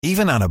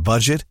Even on a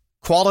budget,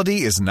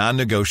 quality is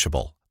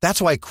non-negotiable.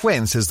 That's why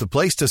Quince is the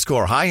place to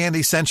score high-end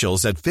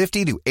essentials at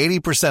 50 to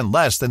 80%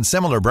 less than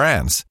similar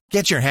brands.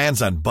 Get your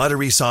hands on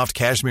buttery soft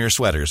cashmere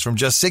sweaters from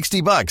just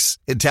 $60,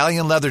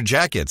 Italian leather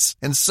jackets,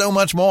 and so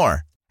much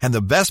more. And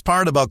the best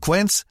part about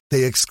Quince,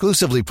 they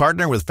exclusively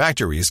partner with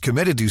factories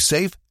committed to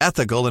safe,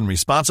 ethical, and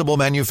responsible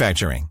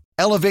manufacturing.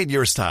 Elevate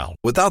your style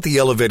without the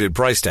elevated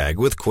price tag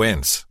with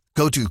Quince.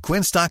 Go to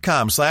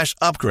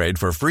quince.com/upgrade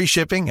for free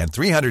shipping and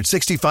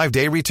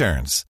 365-day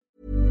returns.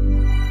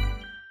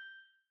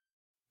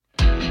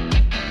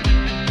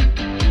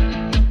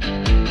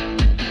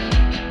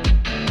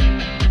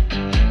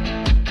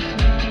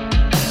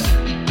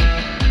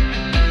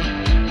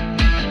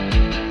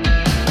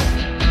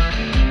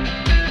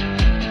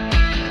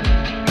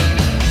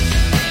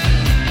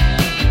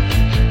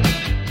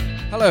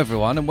 Hello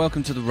everyone and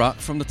welcome to The Ruck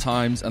from The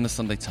Times and The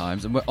Sunday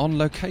Times, and we're on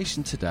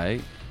location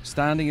today,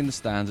 standing in the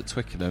stands at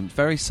Twickenham,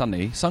 very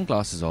sunny,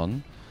 sunglasses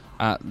on.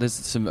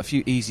 There's a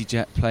few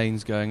EasyJet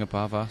planes going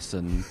above us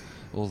and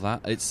all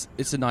that.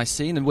 It's a nice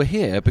scene, and we're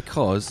here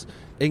because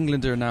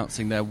England are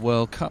announcing their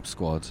World Cup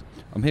squad.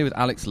 I'm here with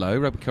Alex Lowe,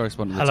 rugby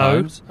correspondent of The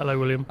Times. Hello,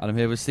 William. And I'm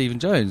here with Stephen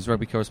Jones,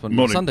 rugby correspondent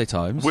Morning. of Sunday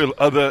Times. Well,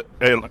 other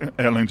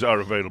airlines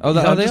are available. Oh,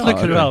 I'm they just are?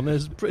 looking Okay. around.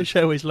 There's British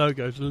Airways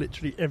logos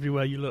literally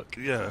everywhere you look.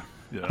 Yeah.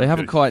 They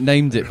haven't quite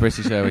named it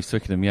British Airways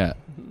Twickenham yet,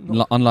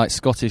 unlike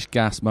Scottish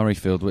Gas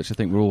Murrayfield, which I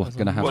think we're all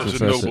going to have to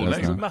it's a refer to noble it as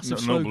name. now. Massive No,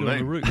 slogan noble on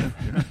the name.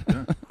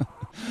 route.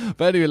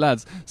 But anyway,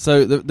 lads,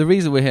 so the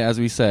reason we're here, as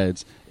we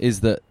said, is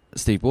that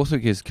Steve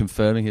Borthwick is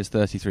confirming his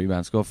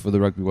 33-man squad for the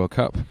Rugby World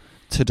Cup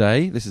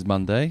today. This is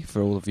Monday,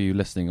 for all of you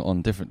listening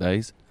on different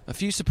days. A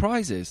few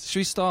surprises. Should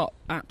we start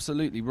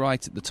absolutely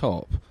right at the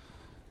top?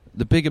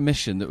 The big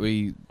omission that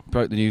we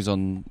broke the news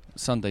on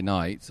Sunday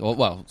night,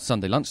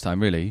 Sunday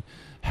lunchtime really,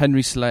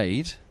 Henry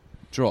Slade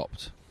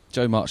dropped.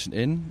 Joe Marchant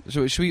in.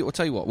 I'll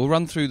tell you what, we'll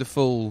run through the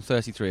full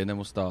 33 and then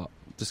we'll start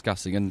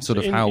discussing and sort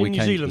of how we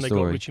came to the In New Zealand, they got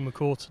story. Richie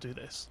McCaw to do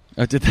this.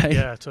 Oh, did they?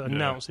 Yeah, to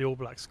announce the All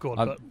Black squad.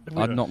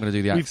 I'm not going to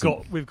do the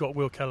accent. We've got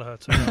Will Kelleher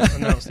to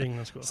announce the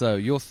England squad. So,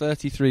 your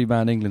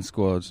 33-man England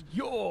squad.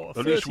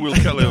 At least Will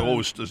Kelleher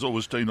is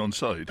always staying on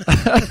side.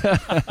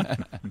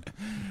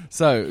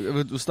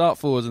 So, we'll start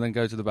forwards and then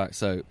go to the back.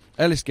 So,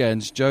 Ellis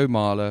Genge, Joe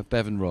Marler,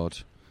 Bevan Rodd,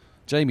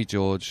 Jamie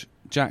George,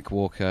 Jack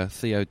Walker,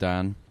 Theo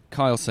Dan,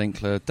 Kyle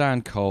Sinclair,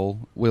 Dan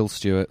Cole, Will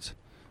Stewart,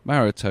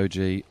 Maro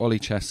Toji, Ollie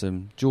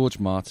Chesham, George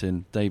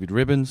Martin, David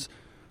Ribbons,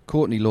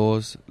 Courtney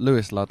Laws,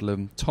 Lewis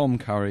Ludlam, Tom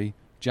Curry,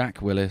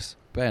 Jack Willis,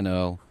 Ben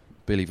Earl,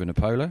 Billy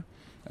Vunipola.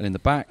 And in the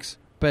backs,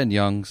 Ben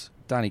Youngs,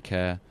 Danny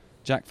Kerr,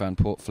 Jack Van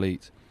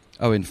Portfleet,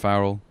 Owen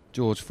Farrell,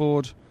 George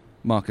Ford,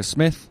 Marcus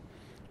Smith,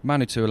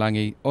 Manu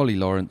Tuolangi, Ollie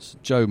Lawrence,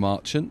 Joe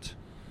Marchant,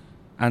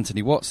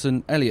 Anthony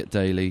Watson, Elliot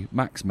Daly,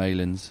 Max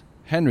Malins,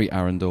 Henry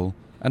Arundel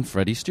and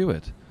Freddie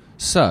Stewart.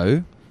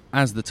 So,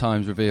 as the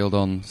Times revealed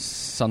on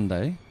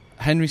Sunday,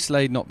 Henry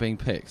Slade not being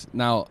picked.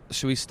 Now,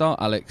 shall we start,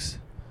 Alex,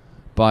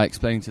 by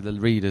explaining to the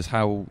readers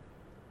how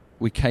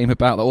we came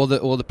about that,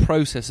 or the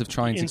process of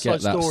trying to get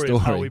that story?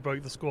 Of how we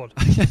broke the squad.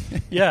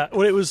 Yeah,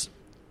 well, it was...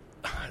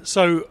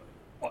 So,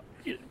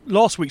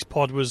 last week's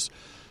pod was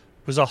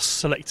us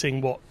selecting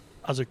what,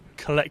 as a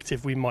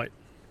collective, we might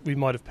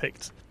have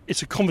picked.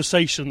 It's a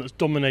conversation that's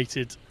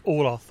dominated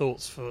all our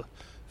thoughts for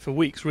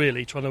weeks,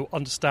 really, trying to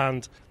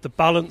understand the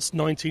balance,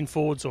 19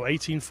 forwards or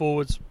 18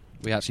 forwards.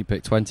 We actually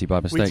picked 20 by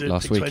mistake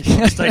last week. 20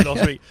 by mistake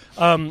last week.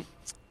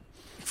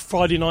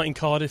 Friday night in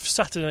Cardiff,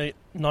 Saturday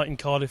night in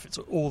Cardiff, it's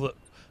all that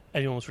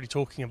anyone was really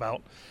talking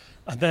about.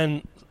 And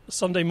then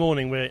Sunday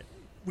morning,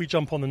 we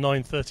jump on the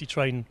 9:30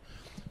 train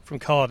from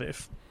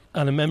Cardiff,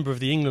 and a member of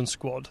the England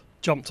squad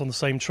jumped on the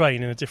same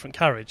train in a different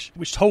carriage,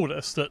 which told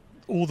us that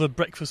all the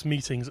breakfast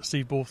meetings that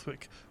Steve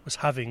Borthwick was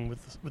having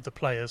with the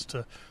players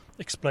to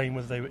explain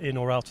whether they were in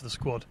or out of the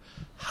squad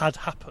had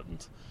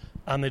happened,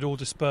 and they'd all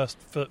dispersed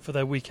for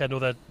their weekend or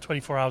their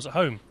 24 hours at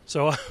home.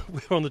 So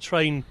we were on the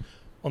train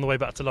on the way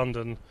back to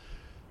London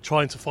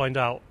trying to find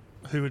out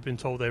who had been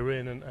told they were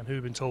in and who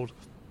had been told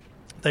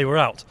they were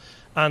out.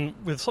 And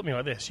with something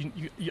like this,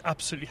 you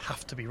absolutely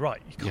have to be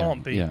right. You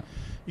can't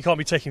you can't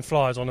be taking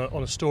flyers on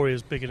a story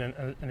as big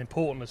and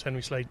important as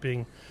Henry Slade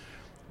being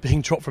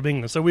dropped from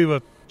England. So we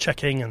were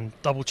checking and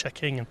double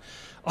checking, and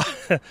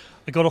I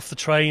got off the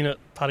train at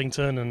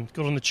Paddington and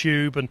got on the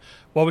tube, and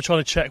while we're trying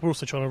to check, we're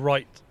also trying to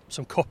write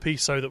some copy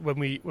so that when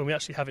we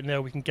actually have it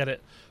now, we can get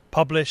it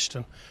published.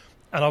 And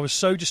I was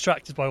so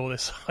distracted by all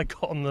this, I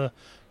got on the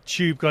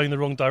tube going the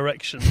wrong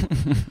direction.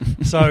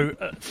 So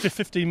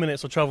 15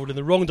 minutes I travelled in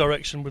the wrong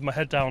direction with my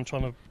head down,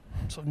 trying to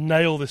sort of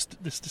nail this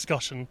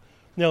discussion,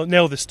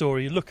 nail this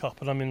story. You look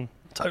up and I'm in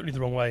totally the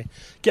wrong way,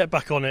 get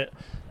back on it,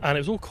 and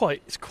it's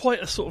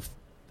quite a sort of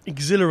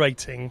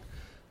exhilarating,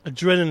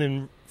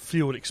 adrenaline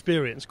fueled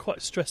experience, quite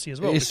stressy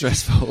as well. It is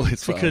stressful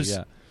because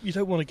you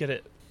don't want to get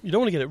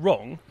it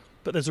wrong,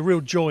 but there's a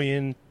real joy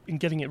in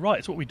getting it right.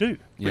 It's what we do.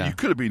 But you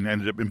could have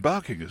ended up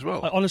embarking as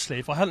well. Honestly,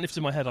 if I hadn't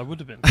lifted my head, I would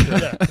have been.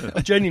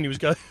 I genuinely was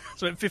going.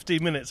 So in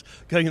 15 minutes,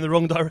 going in the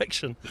wrong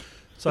direction.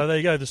 So there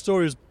you go. The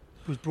story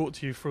was brought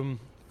to you from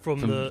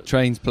from the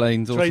trains,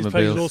 planes,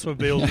 automobiles on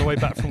the way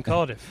back from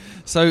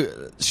Cardiff.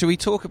 So, should we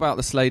talk about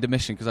the Slade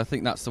omission? Because I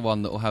think that's the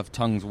one that will have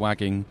tongues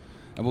wagging,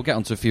 and we'll get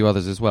onto a few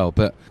others as well.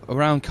 But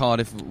around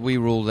Cardiff, we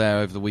were all there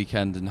over the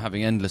weekend and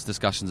having endless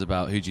discussions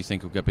about who do you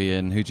think will be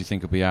in, who do you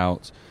think will be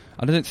out.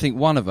 And I don't think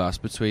one of us,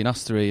 between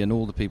us three and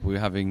all the people we were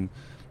having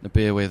a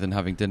beer with and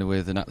having dinner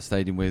with and at the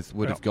stadium with,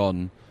 would have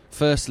gone,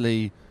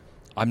 firstly,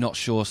 I'm not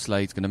sure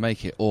Slade's going to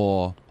make it,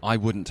 or I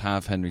wouldn't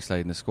have Henry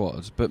Slade in the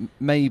squad. But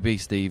maybe,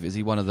 Steve, is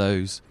he one of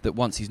those that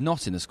once he's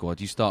not in the squad,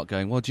 you start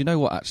going, well, do you know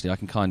what, actually, I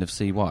can kind of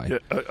see why.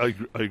 Yeah, I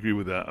agree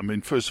with that. I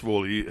mean, first of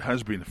all, he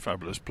has been a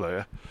fabulous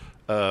player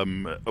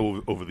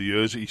over the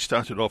years. He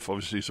started off,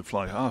 obviously, as a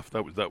fly half.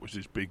 That was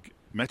his big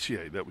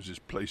métier. That was his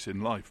place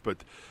in life.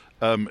 But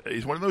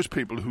he's one of those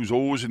people who's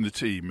always in the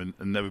team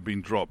and never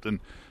been dropped. And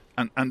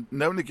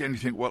now and again you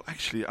think, well,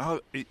 actually, are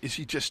they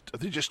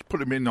just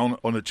put him in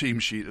on a team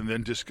sheet and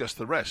then discuss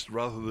the rest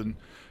rather than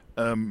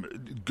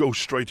go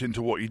straight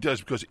into what he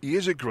does? Because he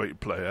is a great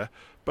player,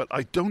 but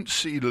I don't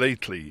see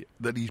lately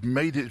that he's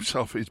made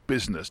himself his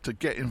business to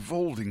get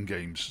involved in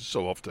games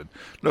so often.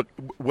 Look,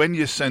 when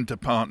your centre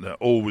partner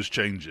always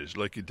changes,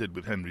 like it did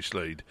with Henry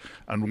Slade,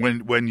 and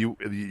when you're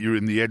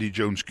in the Eddie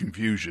Jones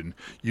confusion,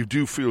 you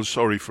do feel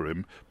sorry for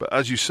him. But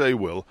as you say,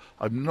 Will,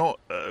 I'm not.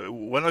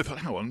 When I thought,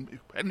 hang on,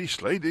 Henry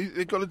Slade,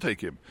 they've got to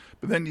take him.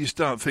 But then you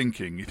start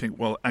thinking, you think,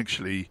 well,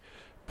 actually,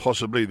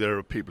 possibly there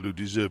are people who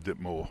deserved it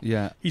more.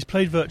 Yeah, he's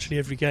played virtually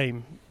every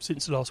game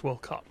since the last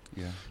World Cup.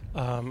 Yeah,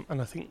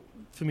 and I think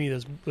for me,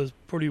 there's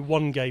probably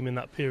one game in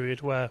that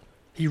period where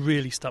he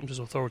really stamped his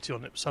authority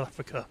on it. South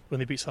Africa, when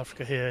they beat South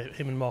Africa here,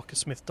 him and Marcus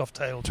Smith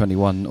dovetailed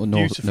 21 or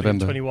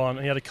November 21,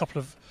 and he had a couple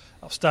of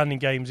outstanding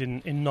games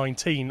in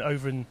 19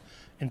 over in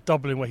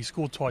Dublin where he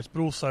scored twice,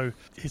 but also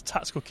his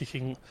tactical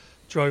kicking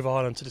drove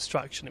Ireland to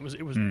distraction.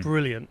 It was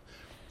brilliant.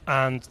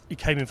 And he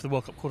came in for the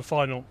World Cup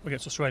quarter-final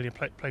against Australia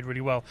and played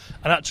really well.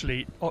 And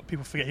actually,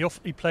 people forget,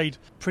 he played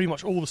pretty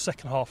much all the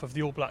second half of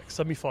the All Blacks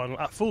semi-final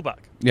at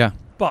fullback. Yeah.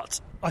 But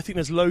I think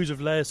there's loads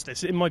of layers to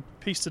this. In my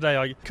piece today,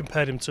 I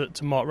compared him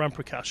to Mark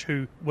Ramprakash,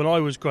 who, when I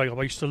was growing up,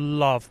 I used to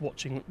love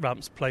watching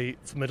Ramps play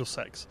for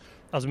Middlesex.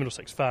 As a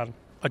Middlesex fan,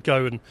 I'd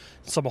go and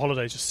summer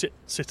holidays just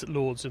sit at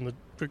Lord's in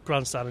the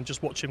grandstand and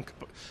just watch him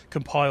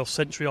compile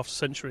century after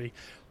century,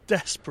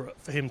 desperate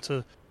for him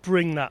to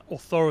bring that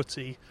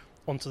authority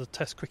onto the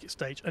Test cricket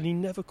stage, and he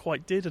never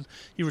quite did, and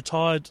he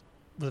retired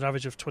with an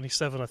average of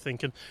 27, I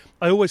think, and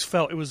I always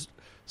felt it was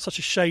such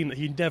a shame that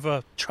he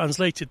never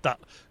translated that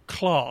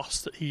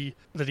class that he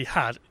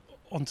had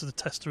onto the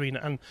Test arena,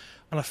 and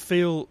I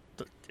feel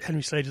that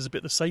Henry Slade is a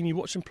bit the same. You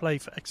watch him play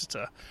for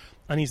Exeter,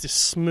 and he's this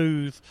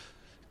smooth,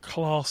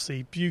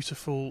 classy,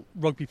 beautiful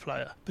rugby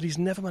player, but he's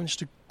never managed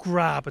to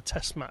grab a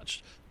Test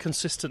match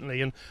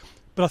consistently,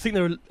 but I think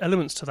there are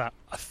elements to that.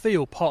 I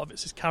feel part of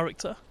it's his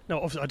character. Now,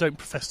 obviously, I don't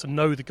profess to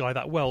know the guy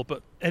that well,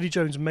 but Eddie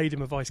Jones made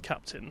him a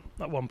vice-captain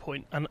at one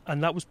point, and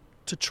that was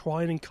to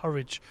try and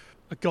encourage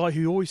a guy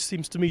who always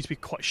seems to me to be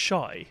quite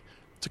shy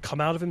to come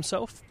out of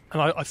himself.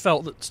 And I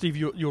felt that, Steve,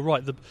 you're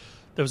right, there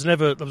was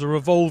a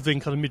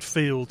revolving kind of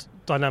midfield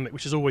dynamic,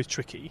 which is always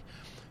tricky.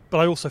 But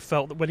I also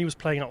felt that when he was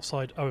playing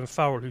outside Owen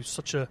Farrell, who's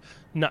such a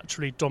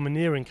naturally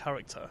domineering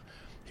character,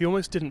 he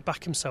almost didn't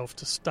back himself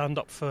to stand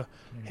up for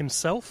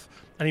himself,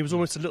 and he was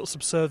almost a little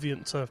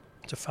subservient to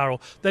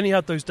Farrell. Then he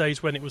had those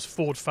days when it was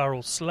Ford,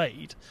 Farrell,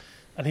 Slade,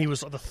 and he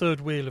was like the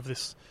third wheel of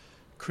this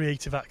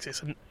creative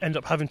axis and ended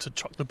up having to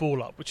chuck the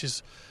ball up, which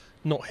is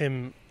not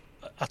him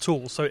at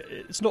all. So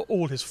it's not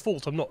all his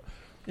fault. A lot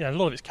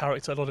of it's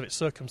character, a lot of it's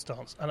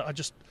circumstance, and I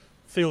just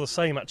feel the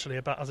same actually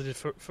about as I did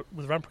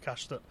with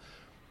Ramprakash, that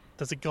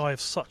there's a guy of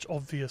such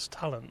obvious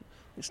talent.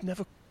 It's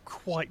never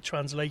quite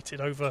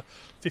translated over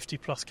 50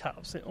 plus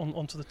caps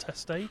onto the Test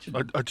stage.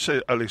 I'd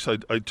say, Alex, I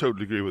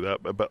totally agree with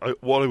that.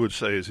 But what I would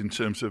say is, in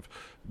terms of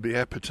the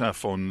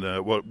epitaph on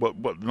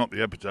not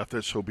the epitaph.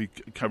 Let's hope he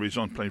carries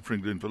on playing for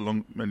England for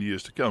many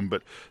years to come.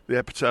 But the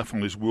epitaph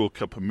on his World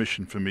Cup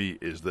omission for me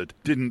is that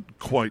didn't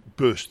quite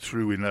burst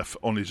through enough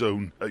on his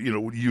own,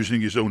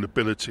 using his own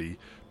ability.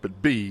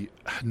 But B,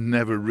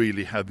 never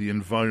really had the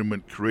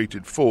environment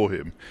created for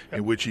him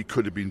in which he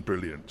could have been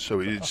brilliant. So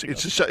it's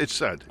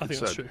sad. I think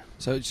that's true.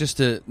 So just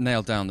to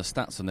nail down the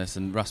stats on this,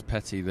 and Russ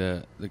Petty,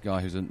 the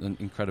guy who's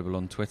incredible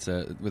on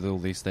Twitter with all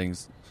these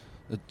things,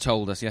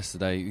 told us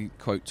yesterday, he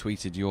quote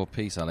tweeted your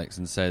piece, Alex,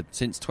 and said,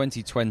 since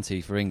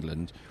 2020 for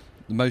England,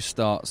 the most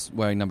starts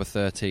wearing number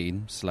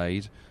 13,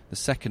 Slade, the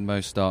second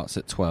most starts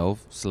at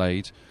 12,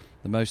 Slade,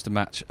 the most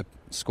match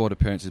squad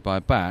appearances by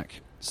a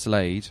back,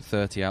 Slade,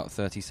 30 out of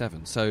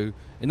 37. So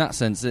in that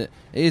sense, it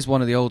is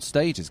one of the old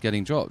stages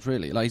getting dropped,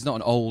 really. Like, he's not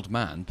an old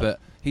man, but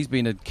he's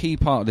been a key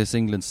part of this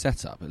England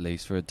setup, at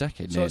least for a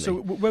decade nearly. So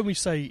when we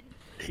say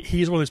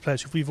he is one of those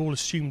players who we've all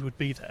assumed would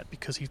be there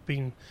because he's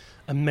been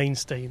a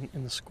mainstay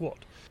in the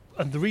squad.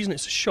 And the reason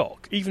it's a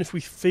shock, even if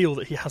we feel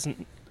that he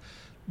hasn't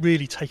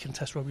really taken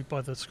Test rugby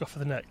by the scruff of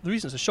the neck, the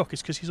reason it's a shock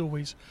is because he's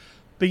always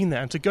been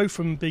there. And to go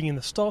from being in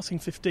the starting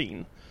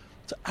 15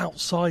 to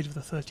outside of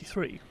the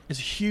 33 is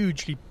a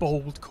hugely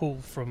bold call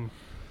from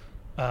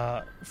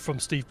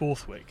Steve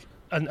Borthwick.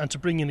 and to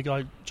bring in a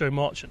guy, Joe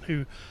Marchant,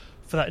 who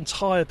for that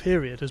entire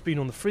period has been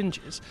on the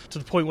fringes, to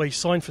the point where he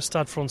signed for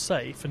Stade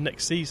Francais for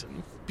next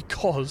season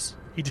because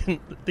he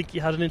didn't think he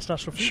had an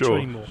international future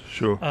anymore.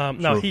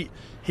 Now,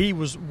 he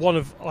was one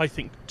of, I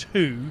think,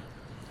 two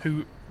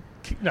who,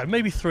 no,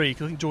 maybe three,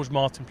 because I think George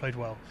Martin played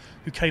well,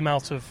 who came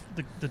out of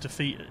the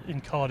defeat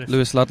in Cardiff.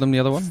 Lewis Ludlam, the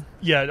other one?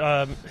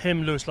 Yeah,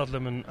 him, Lewis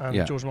Ludlam and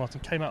Yeah. George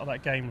Martin came out of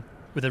that game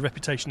with their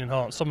reputation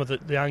enhanced. Some of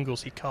the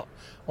angles he cut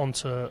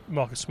onto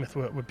Marcus Smith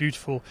were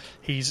beautiful.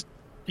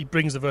 He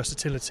brings the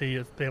versatility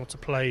of being able to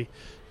play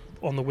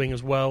on the wing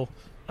as well,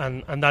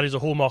 and that is a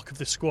hallmark of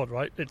this squad,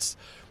 right? It's,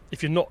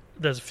 if you're not,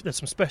 there's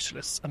some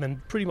specialists, and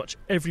then pretty much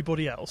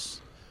everybody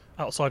else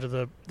outside of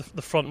the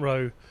front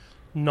row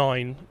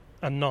 9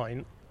 and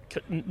 9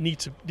 need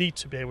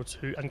to be able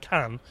to and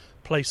can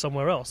play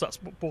somewhere else.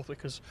 That's what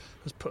Borthwick has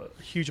put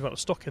a huge amount of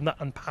stock in, that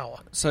and power.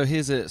 So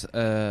here's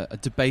a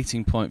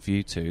debating point for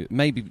you two,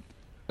 maybe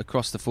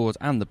across the forwards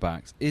and the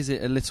backs. Is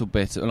it a little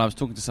bit, and I was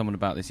talking to someone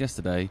about this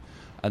yesterday,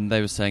 and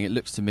they were saying it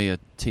looks to me a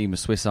team of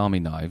Swiss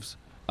Army knives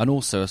and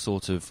also a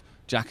sort of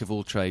jack of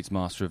all trades,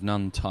 master of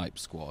none type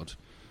squad.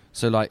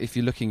 So like if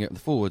you're looking at the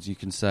forwards, you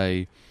can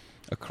say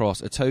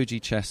across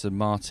Itoje, Chesham,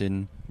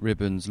 Martin,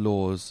 Ribbons,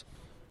 Laws,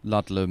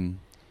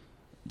 Ludlam,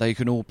 they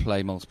can all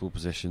play multiple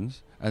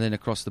positions. And then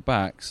across the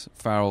backs,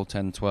 Farrell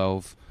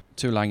 10-12,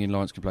 Tuolangi and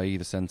Lawrence can play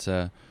either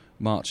centre,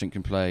 Marchant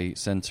can play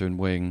centre and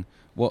wing,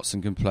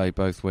 Watson can play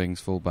both wings,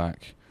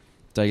 full-back,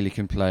 Daly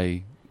can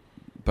play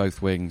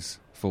both wings,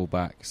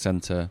 full-back,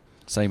 centre,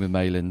 same with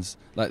Malins.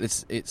 Like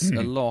it's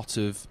a lot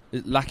of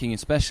lacking in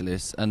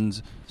specialists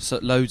and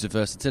loads of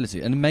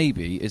versatility. And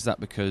maybe is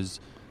that because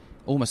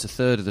almost a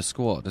third of the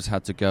squad has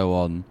had to go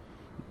on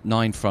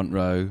 9 front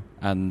row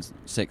and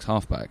 6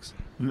 halfbacks?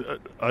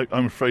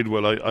 I'm afraid,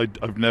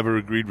 I've never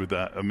agreed with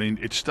that. I mean,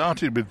 it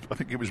started with, I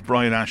think it was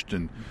Brian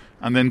Ashton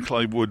and then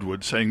Clive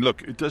Woodward saying,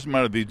 look, it doesn't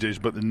matter these days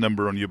about the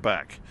number on your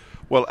back.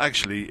 Well,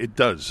 actually, it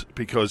does,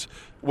 because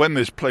when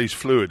this play's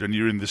fluid and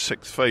you're in the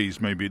 6th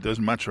phase, maybe it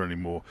doesn't matter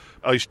anymore.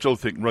 I still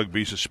think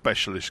rugby's a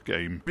specialist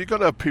game. You've got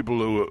to have people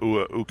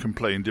who can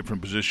play in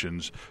different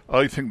positions.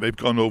 I think they've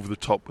gone over the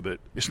top with it.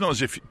 It's not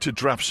as if to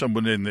draft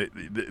someone in,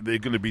 they're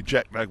going to be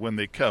jet lagged when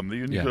they come.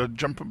 You've got to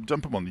jump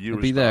them on the Eurostar.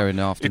 They'll be there in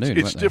the afternoon,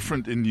 It's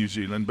different in New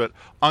Zealand, but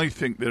I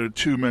think there are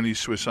too many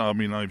Swiss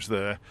Army knives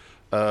there.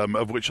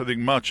 Of which I think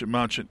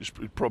Marchant is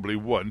probably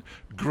one.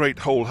 Great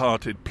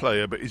wholehearted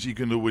player, but is he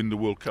going to win the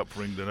World Cup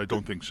for England? I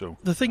don't think so.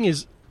 The thing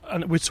is,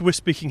 and we're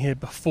speaking here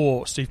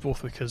before Steve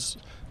Borthwick has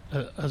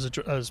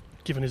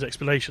given his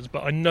explanations,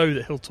 but I know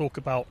that he'll talk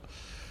about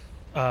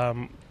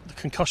the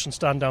concussion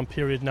stand-down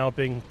period now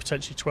being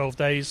potentially 12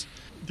 days,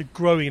 the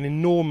growing and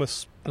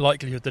enormous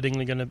likelihood that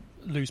England are going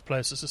to lose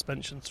players to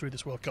suspension through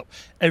this World Cup.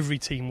 Every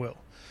team will.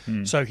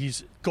 So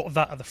he's got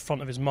that at the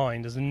front of his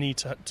mind as a need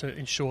to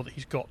ensure that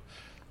he's got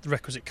the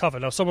requisite cover.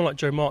 Now, someone like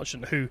Joe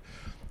Marchant, who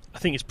I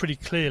think is pretty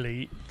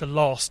clearly the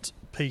last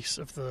piece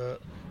of the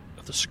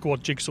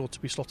squad jigsaw to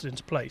be slotted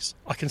into place,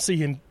 I can see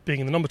him being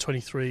in the number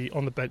 23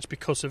 on the bench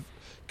because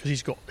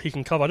he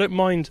can cover. I don't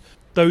mind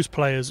those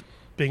players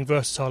being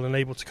versatile and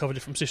able to cover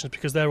different positions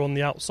because they're on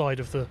the outside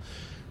of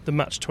the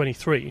match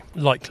 23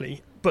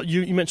 likely. But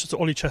you mentioned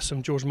Ollie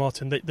Chesham, George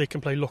Martin, they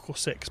can play lock or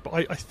 6, but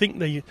I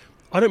think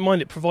I don't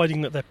mind it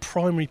providing that their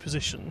primary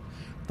position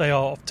they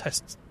are of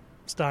Test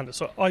standard.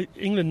 So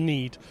England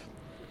need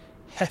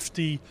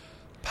hefty,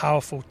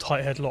 powerful,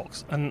 tight head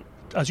locks, and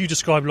as you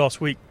described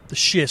last week, the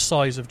sheer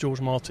size of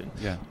George Martin,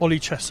 Ollie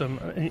Chesham,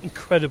 an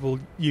incredible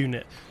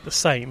unit, the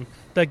same.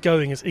 They're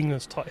going as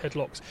England's tight head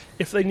locks.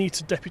 If they need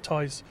to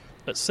deputise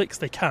at 6,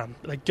 they can.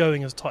 But they're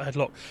going as a tight head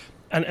lock,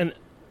 and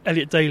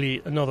Elliot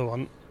Daly, another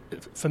one.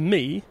 For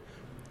me,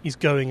 he's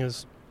going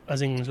as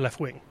England's left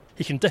wing.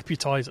 He can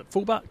deputise at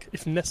fullback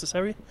if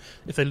necessary,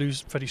 if they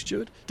lose Freddie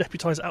Stewart.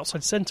 Deputise at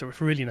outside centre if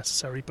really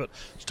necessary, but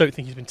I just don't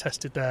think he's been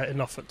tested there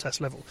enough at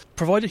Test level.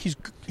 Provided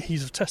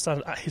he's of Test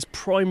standard at his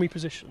primary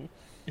position,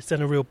 it's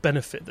then a real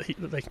benefit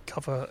that they can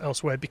cover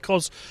elsewhere.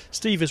 Because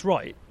Steve is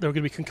right, there are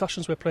going to be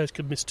concussions where players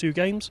could miss 2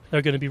 games. There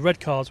are going to be red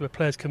cards where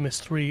players can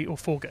miss 3 or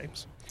 4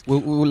 games.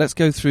 Well, let's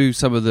go through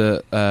some of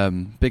the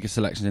bigger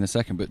selections in a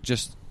second, but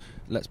just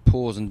let's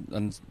pause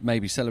and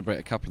maybe celebrate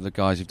a couple of the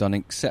guys who've done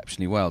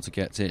exceptionally well to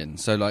get in.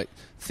 So, like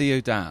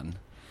Theo Dan,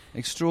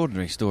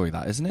 extraordinary story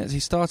that, isn't it? He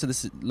started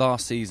this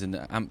last season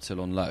at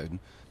Ampthill on loan.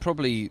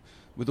 Probably,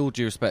 with all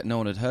due respect, no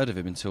one had heard of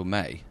him until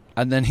May.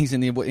 And then he's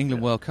in the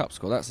England World Cup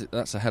squad.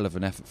 That's a hell of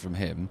an effort from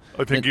him.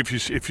 I think if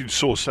you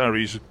saw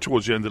Sarries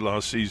towards the end of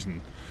last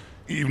season,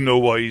 you know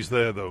why he's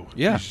there, though.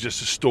 Yeah. He's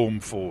just a storm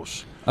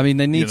force. I mean,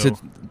 they need to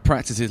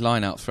practice his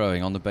line-out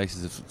throwing on the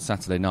basis of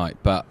Saturday night,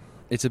 but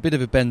it's a bit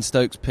of a Ben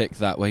Stokes pick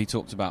that, where he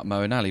talked about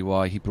Mo and Ali,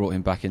 why he brought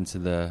him back into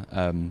the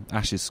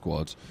Ashes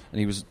squad, and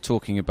he was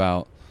talking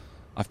about,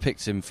 I've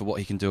picked him for what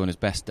he can do on his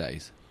best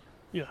days.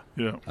 Yeah.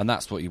 And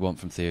that's what you want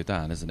from Theo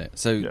Dan, isn't it?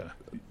 So,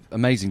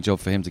 amazing job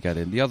for him to get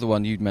in. The other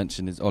one you'd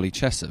mentioned is Ollie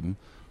Chesham,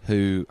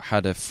 who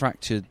had a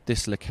fractured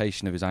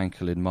dislocation of his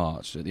ankle in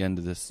March at the end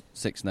of the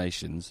Six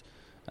Nations,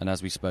 and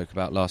as we spoke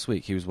about last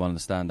week, he was one of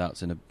the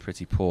standouts in a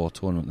pretty poor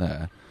tournament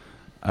there.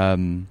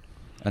 And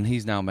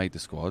he's now made the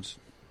squad.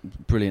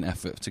 Brilliant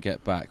effort to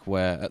get back,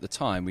 where at the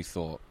time we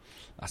thought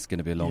that's going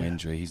to be a long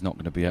injury. He's not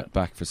going to be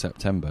back for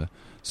September.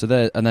 So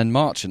there, and then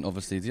Marchant,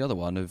 obviously the other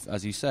one of,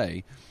 as you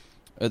say,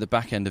 at the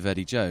back end of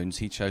Eddie Jones,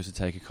 he chose to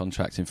take a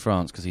contract in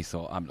France because he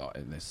thought, I'm not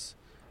in this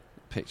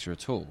picture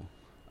at all.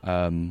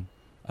 And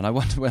I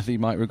wonder whether he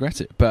might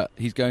regret it. But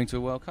he's going to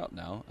a World Cup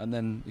now, and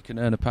then he can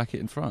earn a packet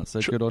in France.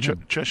 So good on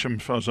him. Chesham,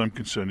 as far as I'm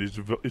concerned, is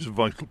a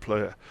vital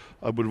player.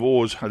 I would have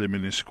always had him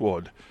in his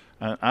squad.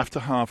 After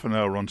half an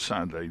hour on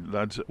Saturday,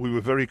 lads, we were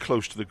very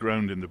close to the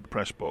ground in the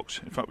press box.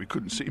 In fact, we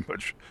couldn't see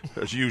much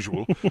as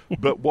usual,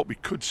 but what we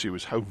could see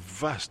was how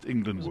vast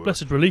England were. It was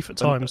blessed relief at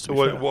times. It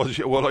was.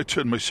 Well, I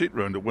turned my seat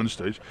round at one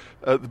stage,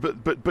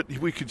 but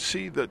we could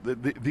see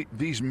that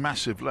these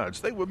massive lads,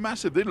 they were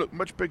massive. They looked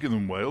much bigger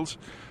than Wales.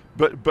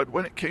 But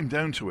when it came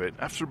down to it,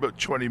 after about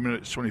 20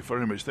 minutes, 25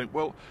 minutes, think,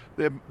 well,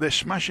 they're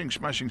smashing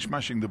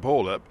the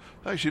ball up.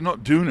 They're actually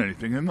not doing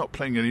anything. They're not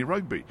playing any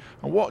rugby.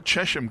 And what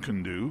Chesham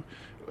can do,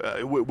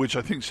 which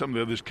I think some of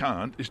the others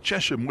can't, is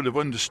Chesham would have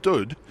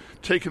understood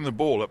taking the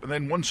ball up and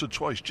then once or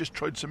twice just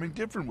tried something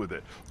different with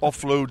it,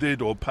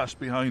 offloaded or passed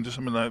behind or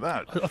something like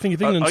that. I think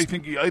if England's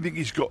I think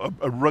he's got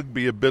a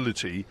rugby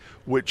ability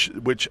which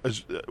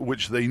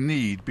they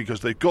need, because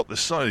they've got the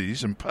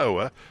size and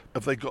power.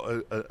 Have they got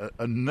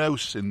a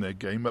nous in their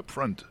game up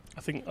front?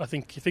 I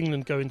think if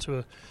England go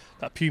into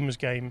that Pumas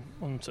game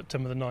on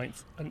September the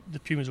 9th, and the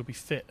Pumas will be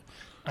fit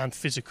and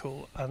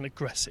physical and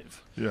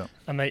aggressive. Yeah.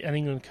 And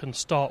England can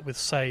start with,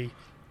 say,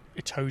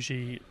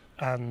 Itoje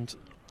and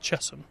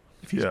Chesham.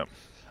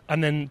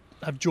 And then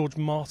have George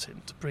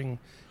Martin to bring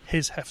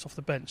his heft off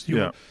the bench.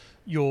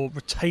 You're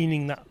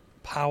retaining that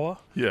power.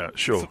 Yeah,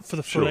 sure. For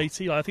the full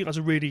 80. I think that's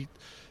a really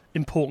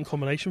important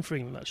combination for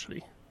England,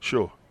 actually.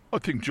 Sure. I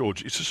think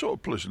George, it's a sort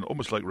of person,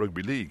 almost like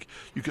rugby league.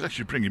 You could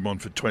actually bring him on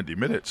for 20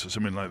 minutes or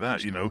something like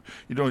that. You know,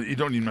 you don't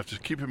even have to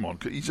keep him on.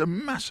 He's a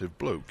massive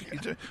bloke.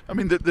 Yeah. I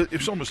mean,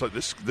 it's almost like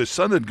the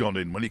sun had gone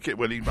in when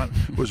he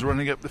was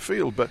running up the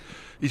field. But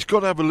he's got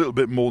to have a little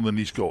bit more than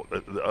he's got,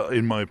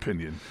 in my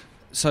opinion.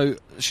 So,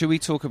 should we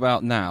talk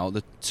about now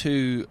the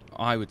two,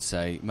 I would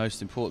say,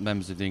 most important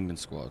members of the England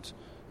squad,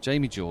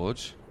 Jamie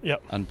George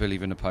and Billy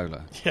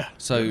Vunipola? Yeah.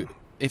 So.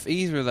 If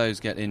either of those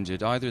get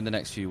injured, either in the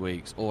next few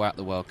weeks or at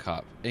the World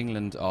Cup,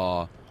 England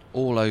are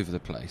all over the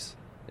place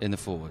in the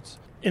forwards.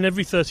 In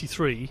every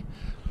 33,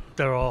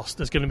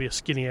 there's going to be a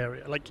skinny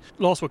area. Like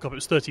last World Cup, it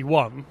was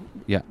 31,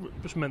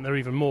 which meant they're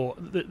even more.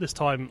 This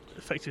time,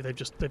 effectively,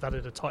 they've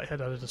added a tight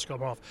head, added a scrum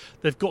half.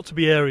 They've got to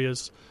be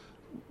areas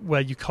where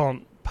you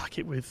can't pack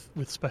it with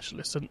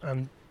specialists.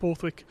 And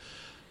Borthwick,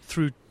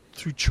 through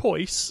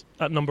choice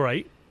at number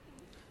 8,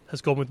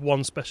 has gone with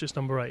one specialist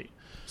number 8.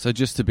 So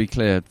just to be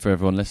clear for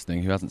everyone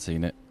listening who hasn't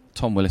seen it,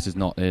 Tom Willis is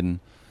not in,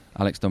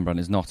 Alex Dunbrand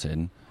is not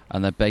in,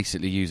 and they're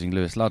basically using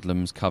Lewis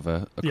Ludlam's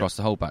cover across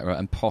the whole back row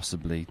and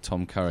possibly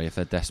Tom Curry if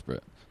they're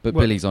desperate. But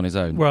Billy's on his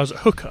own. Whereas at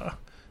hooker,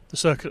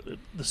 the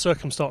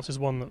circumstance is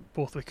one that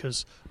Borthwick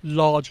has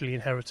largely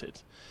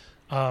inherited.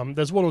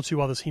 There's one or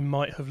two others he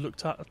might have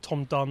looked at.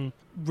 Tom Dunn,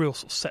 real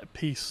sort of set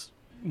piece,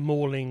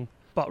 mauling,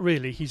 but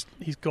really he's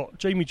got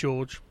Jamie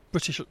George,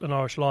 British and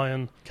Irish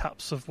Lion,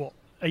 caps of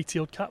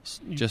 80-odd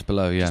caps? Just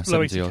below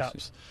 80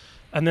 caps.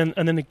 And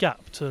then a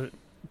gap to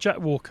Jack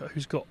Walker,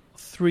 who's got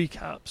 3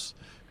 caps,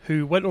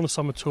 who went on a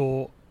summer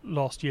tour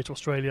last year to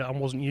Australia and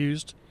wasn't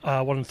used.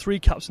 Won 3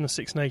 caps in the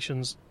Six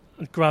Nations,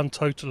 a grand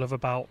total of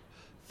about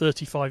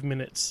 35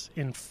 minutes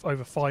in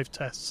over 5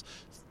 tests,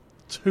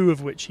 2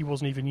 of which he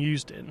wasn't even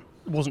used in,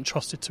 wasn't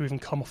trusted to even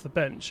come off the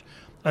bench.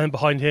 And then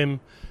behind him,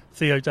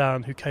 Theo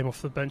Dan, who came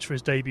off the bench for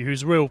his debut,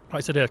 who's a real, like I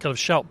said, kind of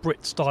Shout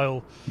Brit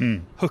style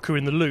hooker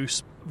in the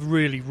loose,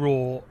 really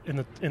raw in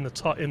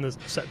the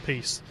set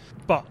piece,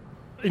 but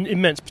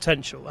immense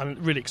potential and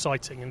really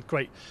exciting and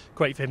great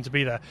for him to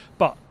be there.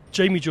 But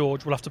Jamie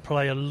George will have to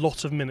play a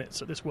lot of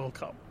minutes at this World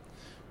Cup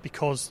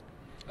because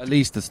at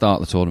least to start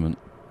the tournament.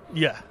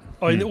 Yeah,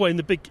 in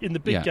the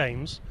big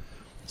games.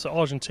 So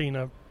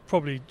Argentina,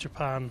 probably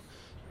Japan,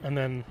 and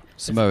then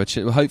Samoa.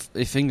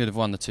 If England have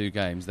won the 2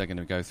 games, they're going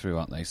to go through,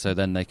 aren't they? So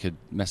then they could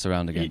mess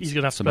around against. He's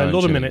going to have to play a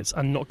lot of minutes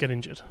and not get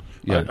injured.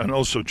 Yeah. And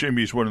also,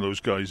 Jamie's one of those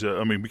guys.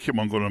 We keep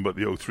on going on about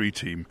the 03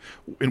 team,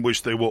 in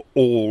which they were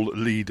all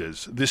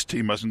leaders. This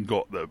team hasn't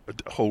got a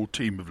whole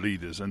team of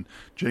leaders, and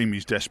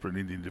Jamie's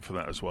desperately needed for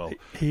that as well.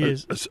 He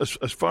is.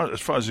 As far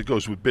as it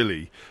goes with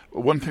Billy,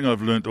 one thing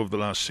I've learned over the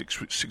last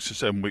 6 or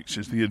 7 weeks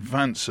is the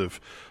advance of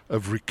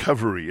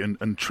recovery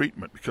and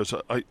treatment. Because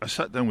I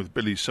sat down with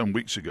Billy some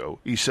weeks ago.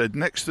 He said,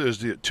 next Thursday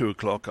at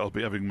 2:00 I'll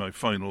be having my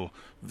final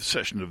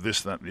session of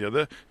this, that and the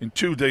other. In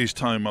 2 days'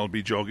 time I'll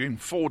be jogging.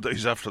 4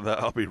 days after that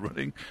I'll be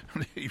running.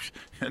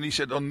 And he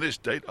said, on this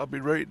date I'll be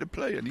ready to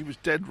play. And he was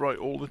dead right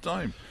all the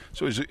time.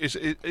 So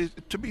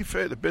to be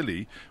fair to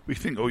Billy, we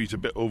think, he's a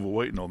bit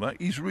overweight and all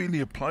that. He's really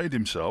applied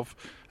himself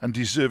and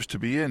deserves to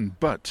be in.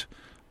 But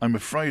I'm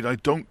afraid I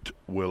don't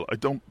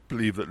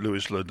believe that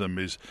Lewis Ludlam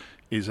is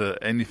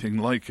anything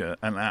like an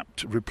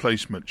apt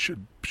replacement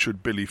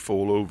should Billy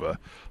fall over.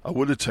 I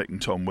would have taken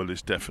Tom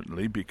Willis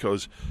definitely,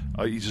 because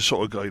he's the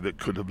sort of guy that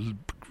could have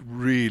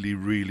really,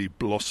 really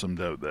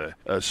blossomed out there.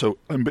 So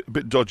I'm a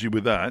bit dodgy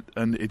with that,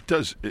 and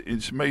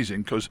it's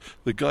amazing because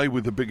the guy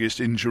with the biggest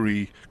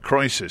injury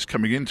crisis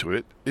coming into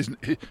it is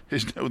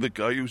now the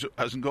guy who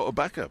hasn't got a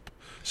backup.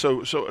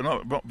 So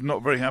I'm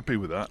not very happy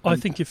with that. I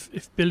think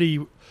if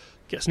Billy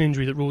gets an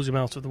injury that rules him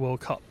out of the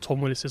World Cup,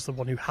 Tom Willis is the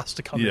one who has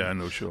to come in. Yeah,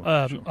 no, sure.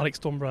 Alex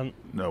Dombrandt,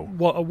 no.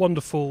 What a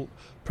wonderful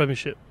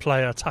Premiership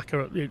player,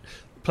 attacker.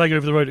 Playing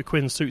over the road at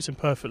Quins suits him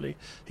perfectly.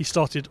 He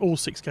started all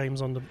 6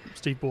 games under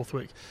Steve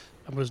Borthwick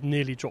and was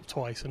nearly dropped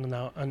twice, and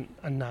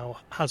now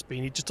has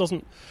been. He just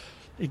doesn't.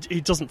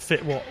 He doesn't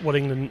fit what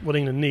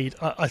England need.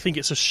 I think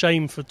it's a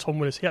shame for Tom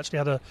Willis. He actually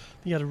had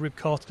a rib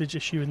cartilage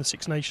issue in the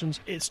Six Nations.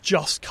 It's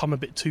just come a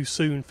bit too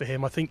soon for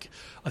him. I think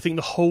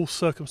the whole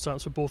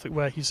circumstance for Borthwick,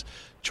 where he's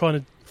trying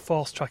to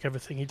fast track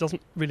everything, he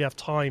doesn't really have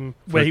time.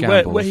 Where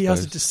he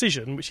has a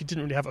decision, which he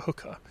didn't really have at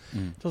hooker,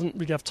 doesn't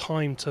really have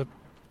time to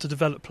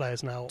develop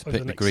players now. To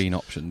pick the green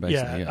option,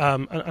 basically. Yeah.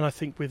 And I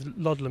think with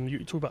Ludlam, you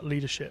talk about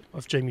leadership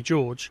of Jamie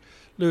George.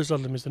 Lewis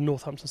Ludlam is the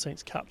Northampton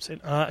Saints captain,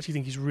 and I actually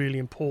think he's really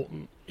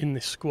important in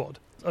this squad.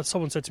 As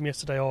someone said to me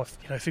yesterday,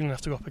 if England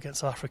have to go up against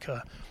South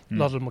Africa,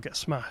 Ludlam will get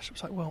smashed.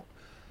 It's like, well,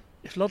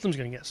 if Ludlam's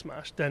going to get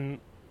smashed, then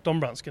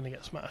Dombrandt's going to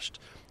get smashed.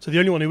 So the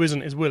only one who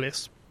isn't is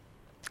Willis.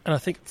 And I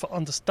think for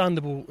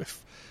understandable,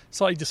 if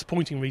slightly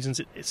disappointing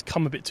reasons, it's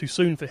come a bit too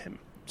soon for him.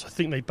 So I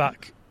think they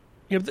back.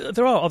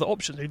 There are other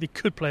options. They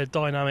could play a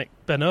dynamic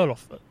Ben Earl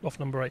off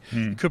number 8.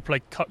 They could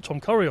play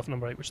Tom Curry off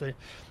number 8, which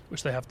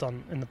they have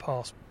done in the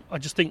past. I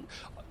just think,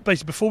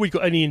 basically, before we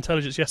got any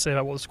intelligence yesterday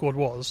about what the squad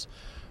was,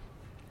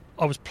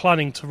 I was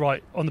planning to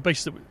write, on the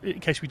basis that, in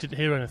case we didn't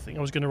hear anything,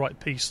 I was going to write a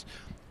piece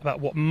about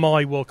what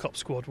my World Cup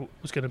squad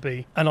was going to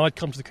be. And I'd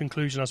come to the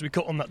conclusion, as we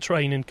got on that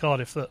train in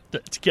Cardiff, that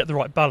to get the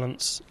right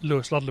balance,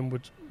 Lewis Ludlam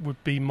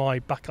would be my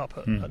backup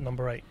at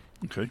number 8.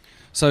 Okay.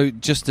 So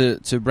just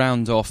to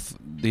round off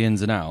the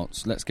ins and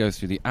outs, let's go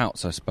through the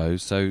outs, I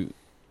suppose. So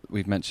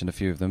we've mentioned a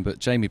few of them, but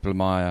Jamie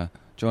Blamire,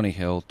 Johnny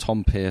Hill,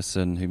 Tom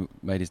Pearson, who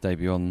made his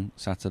debut on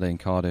Saturday in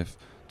Cardiff,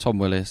 Tom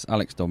Willis,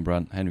 Alex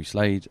Dombrandt, Henry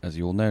Slade, as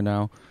you all know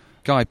now,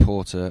 Guy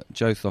Porter,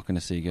 Joe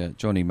Thokanasiga,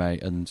 Johnny May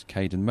and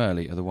Caden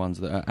Murley are the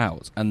ones that are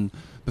out. And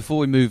before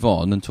we move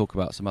on and talk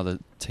about some other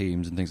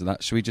teams and things like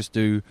that, should we just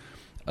do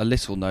a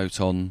little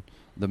note on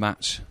the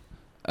match?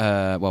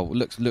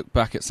 Look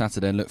back at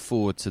Saturday and look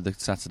forward to the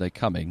Saturday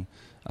coming.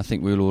 I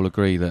think we'll all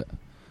agree that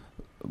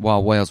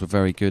while Wales were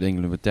very good,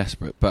 England were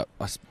desperate. But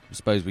I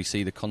suppose we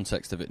see the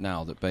context of it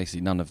now, that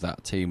basically none of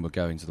that team were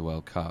going to the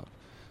World Cup.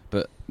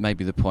 But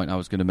maybe the point I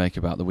was going to make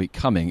about the week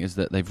coming is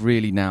that they've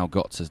really now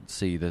got to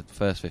see the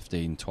first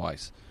 15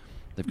 twice.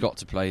 They've got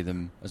to play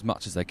them as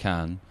much as they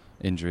can,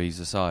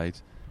 injuries aside,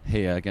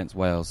 here against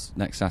Wales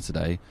next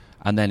Saturday,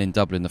 and then in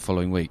Dublin the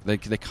following week. They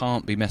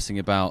can't be messing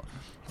about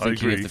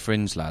thinking of the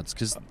fringe lads,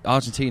 because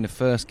Argentina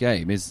first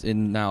game is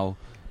in now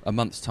a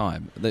month's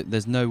time.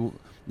 There's no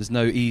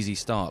easy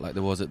start like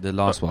there was at the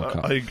last World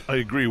Cup. I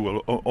agree. Well,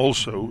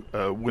 also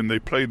when they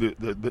play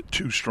the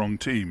two strong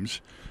teams,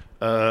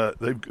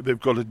 they've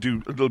got to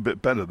do a little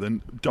bit better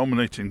than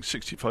dominating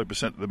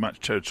 65% of the match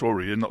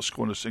territory and not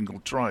scoring a single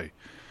try.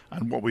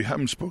 And what we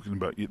haven't spoken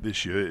about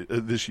this year,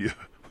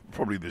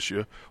 what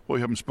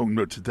we haven't spoken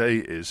about today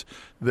is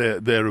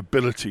their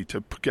ability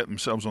to get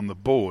themselves on the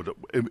board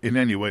in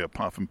any way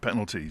apart from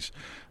penalties.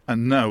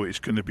 And now it's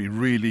going to be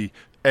really,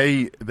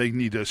 they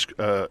need a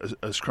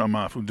scrum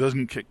half who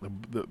doesn't kick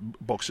the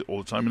box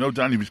all the time. I know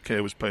Danny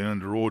McKay was playing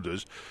under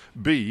orders.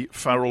 B,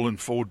 Farrell and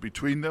Ford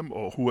between them,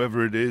 or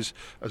whoever it is,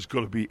 has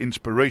got to be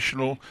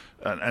inspirational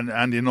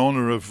and in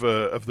honour of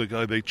the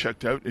guy they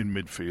checked out in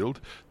midfield.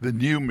 The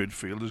new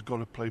midfield has got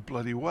to play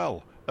bloody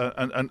well.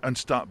 And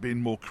start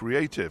being more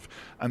creative,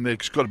 and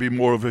there's got to be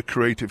more of a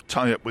creative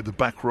tie-up with the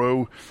back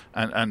row,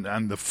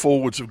 and the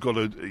forwards have got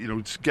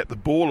to get the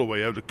ball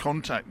away out of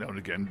contact now and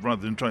again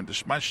rather than trying to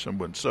smash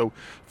someone. So, as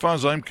far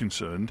as I'm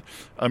concerned,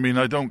 I mean,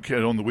 I don't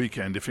care on the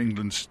weekend if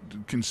England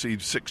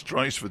concedes 6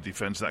 tries for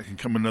defence. That can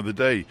come another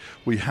day.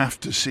 We have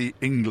to see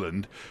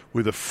England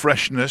with a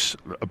freshness,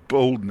 a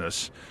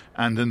boldness,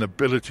 and an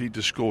ability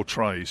to score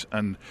tries.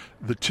 And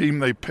the team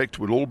they picked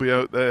will all be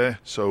out there.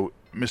 So,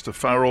 Mr.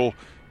 Farrell,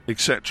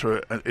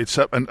 etc. It's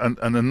up, and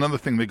another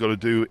thing they've got to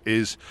do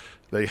is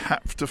they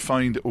have to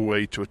find a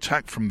way to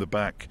attack from the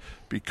back,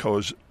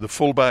 because the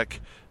fullback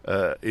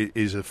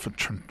is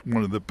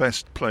one of the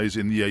best players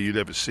in the air you'd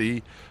ever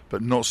see,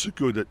 but not so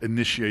good at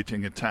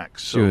initiating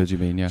attacks. So, sure, do you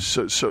mean, yeah.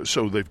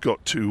 So they've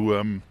got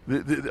to.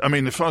 I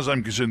mean, as far as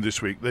I'm concerned,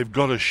 this week they've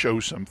got to show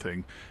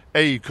something.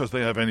 A, because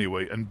they have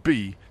anyway, and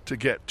B, to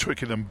get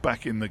Twickenham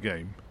back in the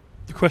game.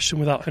 The question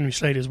without Henry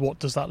Slade is, what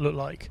does that look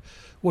like?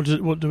 What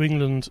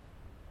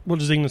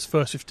does England's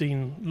first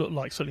 15 look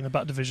like, certainly in the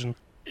back division?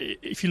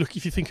 If you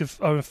think of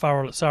Owen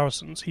Farrell at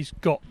Saracens, he's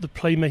got the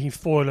playmaking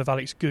foil of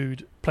Alex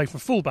Goode playing from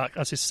fullback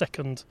as his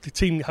second. The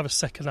team have a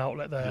second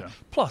outlet there. Yeah.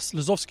 Plus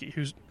Lazowski,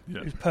 who's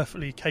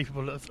perfectly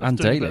capable of doing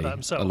Daly, a bit of that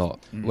himself. A lot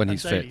when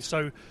he's fit.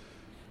 So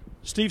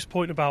Steve's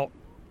point about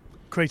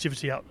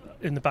creativity out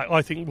in the back,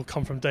 I think, will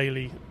come from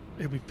Daly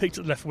he'll be picked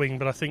at left wing,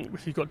 but I think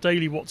if you've got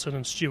Daly, Watson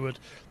and Stewart,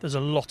 there's a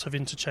lot of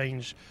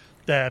interchange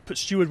there. Put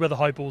Stewart where the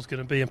high ball's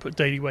going to be and put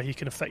Daly where he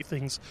can affect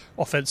things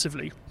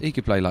offensively. He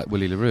could play like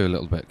Willie LaRue a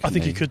little bit. I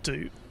think he could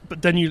do.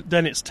 But then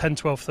it's 10,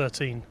 12,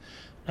 13.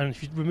 And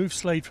if you remove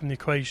Slade from the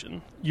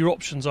equation, your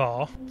options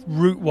are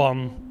Route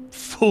 1,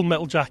 Full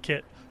Metal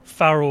Jacket,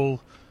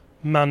 Farrell,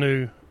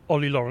 Manu,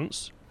 Ollie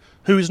Lawrence,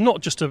 who is not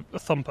just a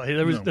thumper.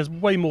 There's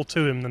way more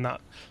to him than that.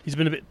 He's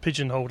been a bit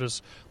pigeonholed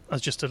as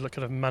just a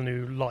kind of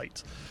Manu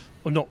light.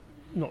 Or not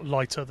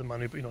lighter than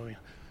Manu, but you know what I mean.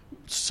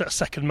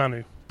 Second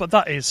Manu. But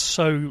that is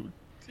so...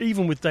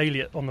 Even with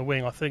Daly on the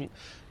wing, I think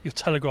you're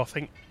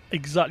telegraphing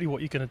exactly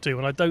what you're going to do.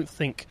 And I don't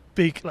think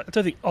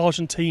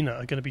Argentina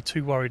are going to be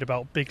too worried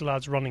about big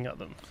lads running at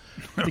them.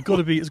 It's got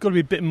to be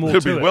a bit more to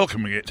it. They'll be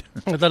welcoming it.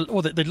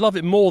 They'd love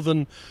it more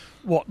than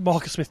what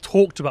Marcus Smith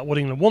talked about what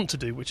England want to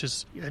do, which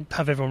is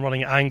have everyone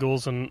running at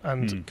angles and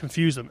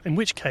confuse them. In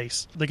which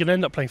case, they're going to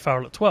end up playing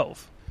Farrell at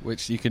 12.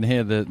 Which you can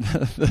hear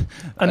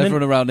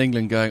everyone around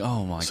England going,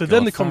 oh my God. So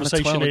then the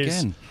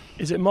conversation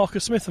is it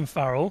Marcus Smith and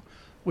Farrell,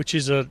 which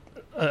is an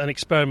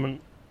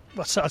experiment.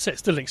 I'd say it's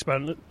still an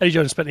experiment. Eddie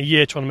Jones spent a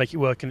year trying to make it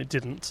work and it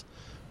didn't.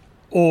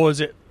 Or is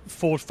it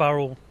Ford,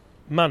 Farrell,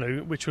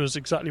 Manu, which was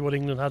exactly what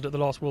England had at the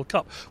last World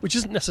Cup, which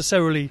isn't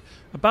necessarily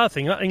a bad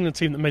thing. That England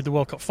team that made the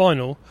World Cup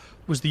final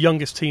was the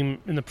youngest team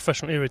in the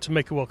professional era to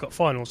make a World Cup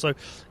final. So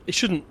it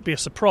shouldn't be a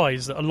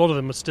surprise that a lot of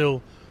them are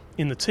still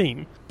in the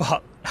team.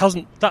 But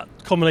that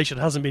combination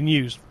hasn't been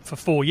used for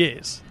 4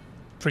 years,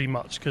 pretty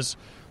much, because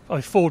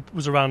Ford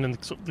was around in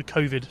the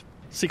COVID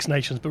Six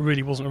Nations, but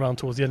really wasn't around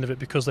towards the end of it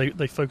because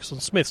they focused on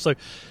Smith. So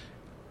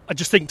I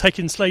just think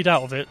taking Slade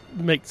out of it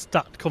makes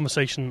that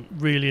conversation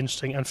really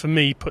interesting, and for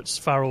me puts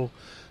Farrell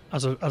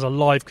as a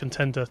live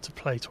contender to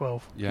play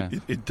 12. Yeah,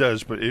 it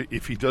does. But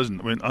if he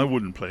doesn't, I mean, I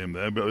wouldn't play him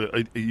there.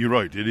 But you're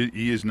right.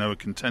 He is now a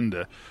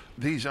contender.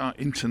 These are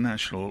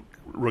international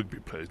rugby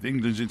players.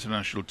 England's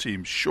international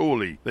team.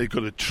 Surely they've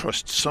got to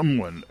trust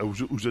someone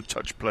who's a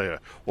touch player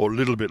or a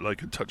little bit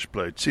like a touch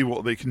player to see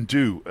what they can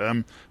do.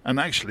 And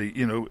actually,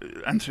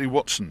 Anthony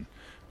Watson,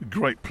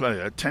 great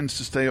player, tends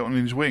to stay on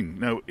his wing.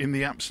 Now, in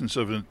the absence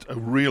of a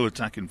real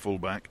attacking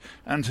fullback,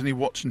 Anthony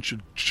Watson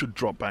should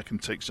drop back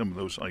and take some of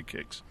those high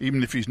kicks,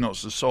 even if he's not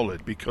so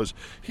solid, because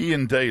he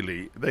and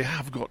Daly, they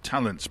have got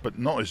talents, but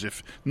not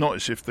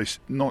if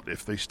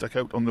they stuck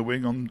out on the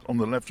wing on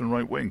the left and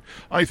right wing.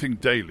 I think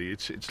Daly,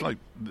 it's like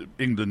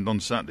England on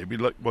Saturday. It'd be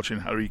like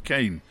watching Harry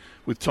Kane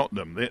with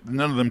Tottenham.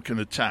 None of them can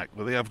attack,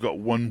 but they have got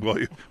one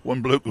bloke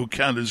who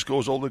can and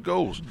scores all the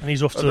goals. And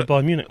he's off to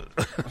Bayern Munich.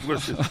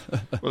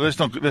 Well, let's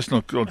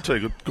not go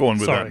on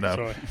with that now.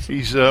 Sorry.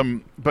 He's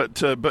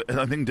but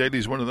I think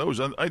Daly's one of those.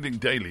 I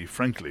think Daly,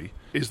 frankly,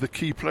 is the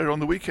key player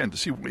on the weekend to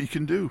see what he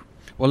can do.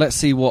 Well, let's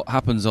see what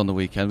happens on the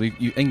weekend.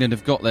 England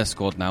have got their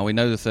squad now. We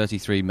know the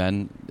 33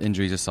 men,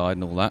 injuries aside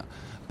and all that.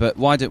 But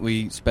why don't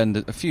we spend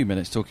a few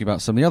minutes talking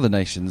about some of the other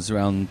nations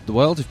around the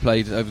world who've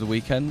played over the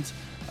weekend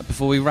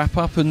before we wrap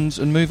up and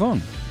move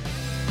on?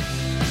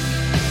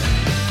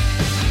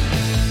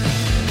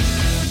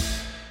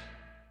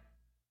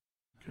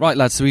 Right,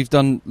 lads, so we've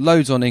done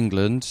loads on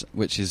England,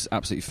 which is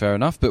absolutely fair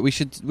enough, but we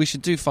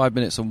should do 5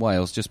 minutes on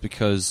Wales just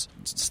because,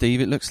 Steve,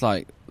 it looks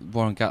like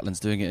Warren Gatland's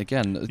doing it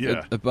again.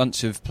 Yeah. A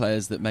bunch of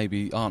players that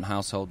maybe aren't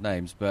household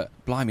names, but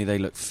blimey, they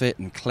look fit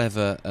and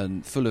clever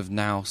and full of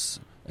nous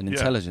and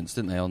intelligence,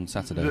 didn't they, on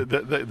Saturday?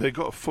 They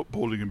got a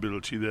footballing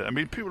ability there. I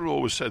mean, people have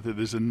always said that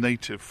there's a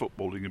native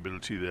footballing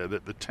ability there,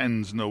 that the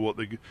 10s know what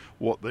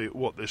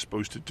they're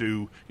supposed to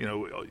do,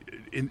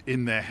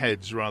 in their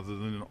heads rather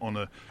than on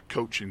a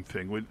coaching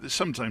thing.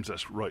 Sometimes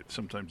that's right,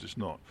 sometimes it's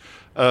not.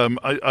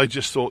 I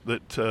just thought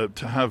that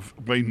to have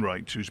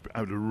Wainwright, who's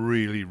had a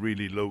really,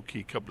 really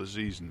low-key couple of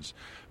seasons,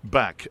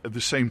 back at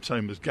the same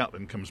time as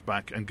Gatland comes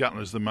back, and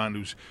Gatland is the man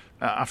who's,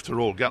 after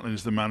all, Gatland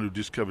is the man who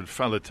discovered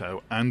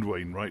Faletau and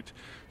Wainwright.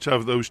 To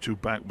have those two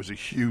back was a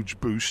huge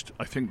boost.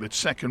 I think that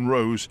second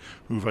rows,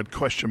 who've had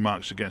question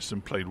marks against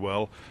them, played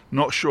well.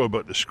 Not sure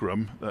about the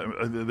scrum.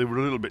 They were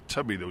a little bit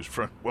tubby, those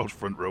Welsh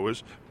front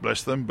rowers,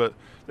 bless them, but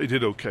they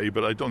did okay.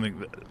 But I think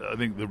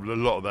a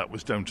lot of that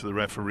was down to the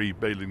referee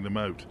bailing them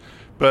out.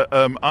 But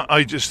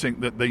I just think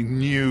that they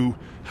knew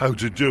how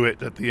to do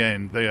it at the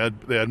end. They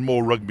had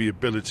more rugby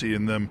ability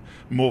in them,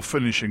 more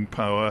finishing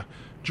power.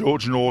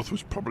 George North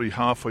was probably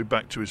halfway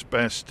back to his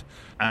best,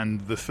 and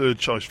the third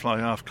choice fly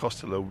half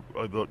Costello,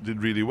 I thought,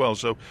 did really well.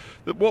 So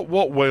what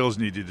Wales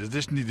needed is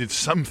this needed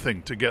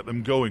something to get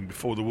them going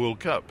before the World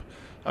Cup.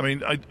 I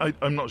mean,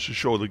 I'm not so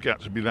sure the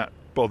Gats would be that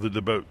bothered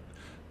about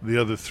the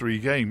other three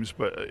games,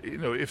 but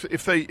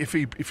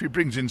if he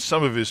brings in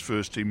some of his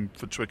first team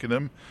for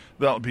Twickenham,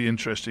 that'll be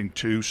interesting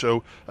too.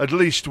 So at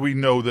least we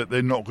know that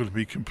they're not going to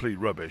be complete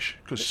rubbish,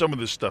 because some of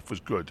the stuff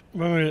was good.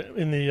 Remember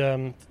in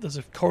the there's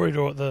a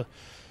corridor at the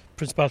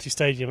Principality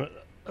Stadium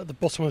at the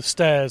bottom of the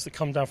stairs that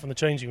come down from the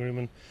changing room,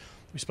 and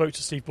we spoke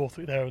to Steve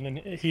Borthwick there, and then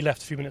he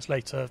left a few minutes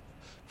later,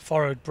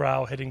 furrowed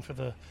brow, heading for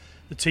the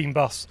team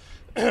bus.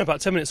 About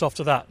 10 minutes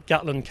after that,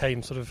 Gatland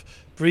came sort of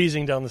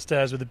breezing down the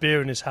stairs with a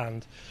beer in his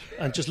hand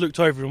and just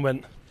looked over and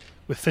went,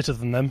 we're fitter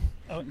than them,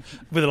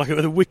 with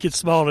a wicked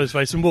smile on his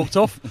face, and walked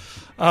off.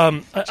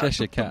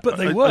 Cheshire Cat. But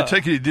they were. I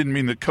take it he didn't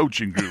mean the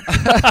coaching group.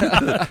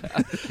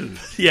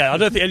 Yeah, I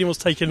don't think anyone's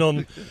taken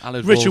on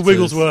Alan Richard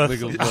Walters,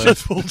 Wigglesworth, Alan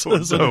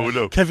Walters,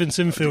 No. Kevin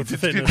Sinfield for You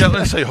fitness.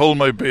 can't say hold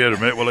my beer,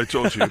 mate, while I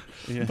talk to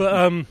you.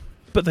 Yeah.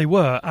 But they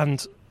were,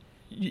 and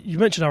you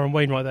mentioned Aaron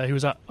Wainwright there, who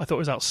I thought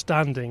was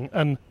outstanding,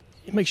 and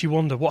it makes you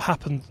wonder what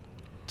happened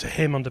to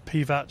him under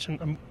Pivac,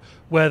 and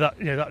where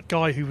that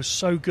guy who was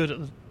so good at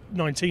the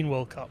 19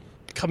 World Cup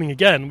coming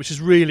again, which is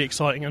really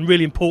exciting and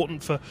really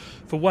important for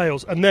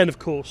Wales. And then, of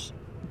course,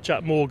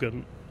 Jack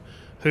Morgan,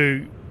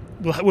 who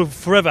will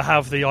forever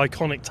have the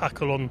iconic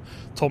tackle on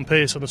Tom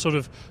Pearson, the sort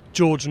of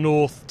George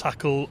North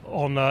tackle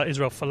on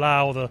Israel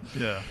Folau,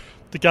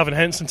 the Gavin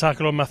Henson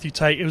tackle on Matthew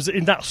Tate. It was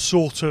in that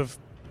sort of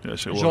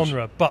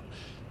genre. But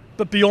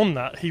beyond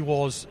that, he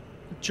was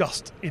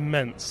just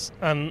immense.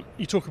 And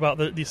you talk about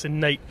this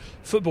innate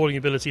footballing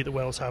ability that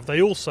Wales have.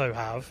 They also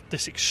have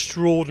this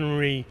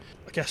extraordinary,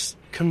 I guess,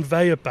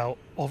 conveyor belt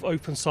of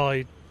open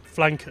side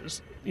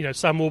flankers.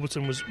 Sam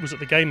Warburton was at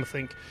the game, I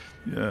think.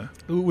 Yeah.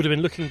 Who would have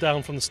been looking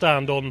down from the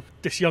stand on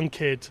this young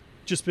kid,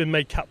 just been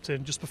made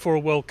captain just before a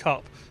World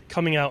Cup,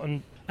 coming out,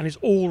 and his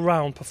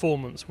all-round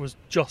performance was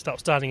just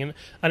outstanding.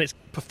 And it's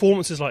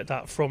performances like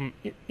that from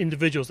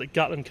individuals that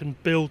Gatland can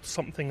build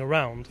something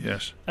around.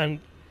 Yes. And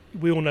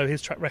we all know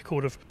his track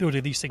record of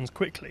building these things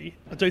quickly.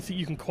 I don't think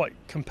you can quite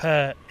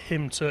compare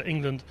him to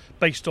England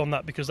based on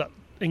that, because that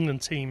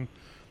England team,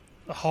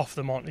 half of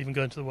them aren't even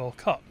going to the World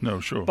Cup.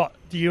 No, sure. But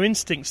your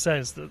instinct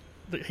says that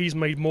he's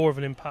made more of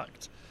an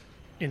impact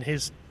in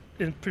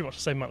pretty much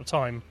the same amount of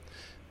time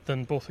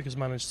than Borthwick has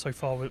managed so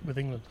far with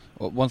England.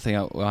 Well, one thing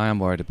I am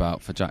worried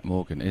about for Jack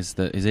Morgan is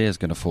that his ear's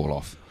going to fall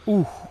off.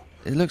 Ooh.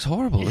 It looks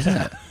horrible, doesn't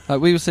it?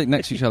 Like, we were sitting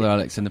next to each other,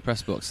 Alex, in the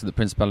press box at the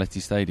Principality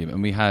Stadium,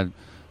 and we had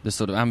the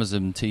sort of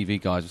Amazon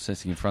TV guys were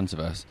sitting in front of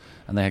us,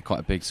 and they had quite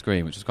a big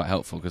screen, which was quite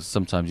helpful because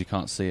sometimes you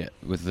can't see it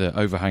with the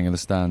overhang of the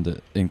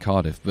stand in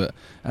Cardiff. But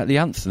at the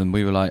anthem,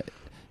 we were like,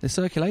 the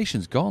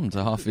circulation's gone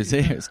to half his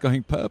ear. It's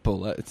going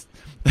purple.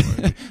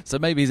 So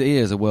maybe his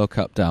ears are World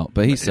Cupped out,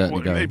 but he's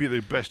certainly going. Maybe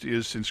the best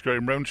ears since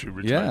Graham Rowntree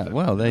retired. Yeah,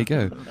 well, there you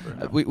go.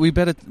 We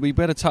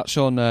better touch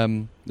on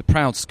the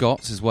proud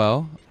Scots as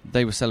well.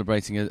 They were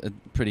celebrating a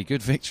pretty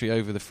good victory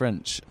over the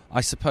French.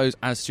 I suppose,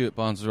 as Stuart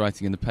Barnes was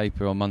writing in the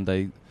paper on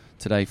Monday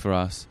today for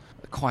us,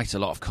 quite a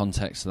lot of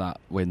context to that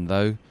win,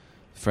 though.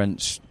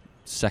 French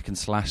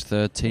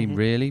second/third team,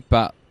 really.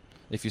 But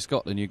if you're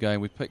Scotland, you're going,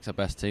 we picked our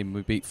best team,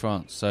 we beat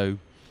France, so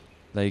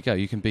there you go.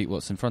 You can beat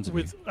what's in front of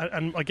you.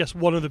 And I guess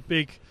one of the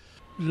big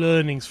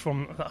learnings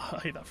from, I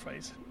hate that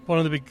phrase, one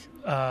of the big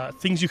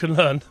things you can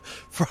learn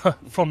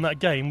from that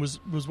game was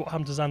what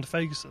happened to Xander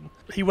Fagerson.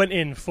 He went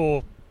in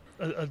for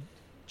a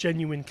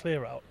genuine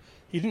clear-out.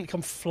 He didn't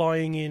come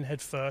flying in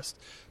head first,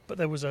 but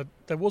there was a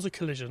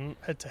collision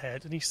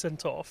head-to-head, and he's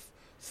sent off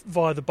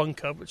via the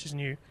bunker, which is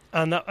new,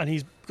 and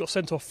he's got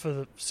sent off for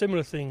the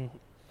similar thing,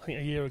 I think,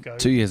 a year ago.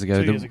 2 years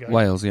ago,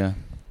 Wales, yeah.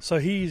 So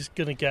he's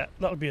going to get,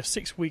 that would be a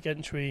 6-week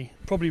entry,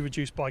 probably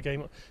reduced by a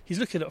game. He's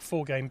looking at a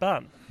 4-game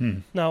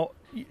ban. Now,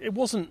 it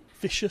wasn't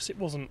vicious. It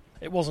would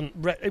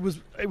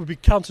be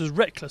counted as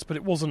reckless, but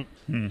it wasn't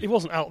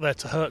out there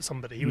to hurt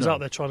somebody. He was out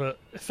there trying to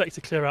effect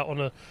a clear out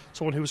on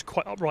someone who was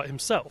quite upright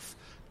himself.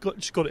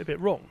 Just got it a bit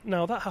wrong.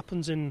 Now that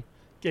happens in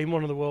Game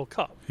 1 of the World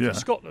Cup. Yeah. For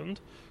Scotland,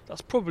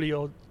 that's probably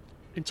your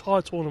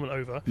entire tournament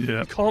over. Yeah.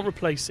 You can't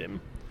replace him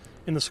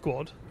in the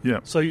squad. Yeah.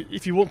 So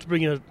if you want to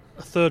bring a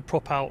third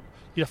prop out,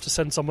 you have to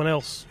send someone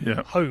else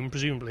home,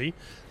 presumably.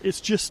 It's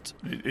just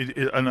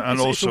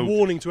it's a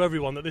warning to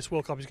everyone that this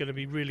World Cup is going to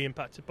be really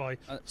impacted by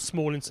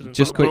small incidents.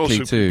 Just quickly,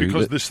 also, too,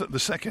 because the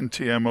second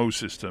TMO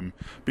system,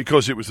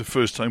 because it was the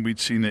first time we'd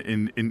seen it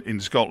in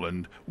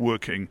Scotland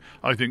working,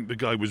 I think the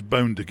guy was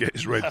bound to get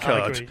his red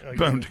card. I agree.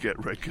 Bound to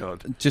get red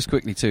card. Just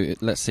quickly, too,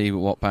 let's see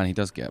what ban he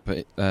does get.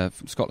 But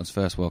Scotland's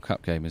first World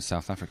Cup game is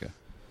South Africa.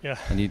 Yeah.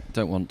 And you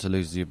don't want to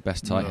lose your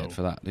best tight head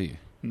for that, do you?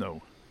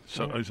 No.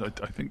 So I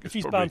think if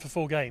he's banned for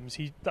 4 games,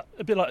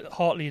 a bit like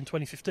Hartley in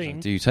 2015.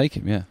 So do you take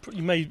him? Yeah.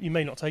 You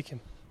may not take him.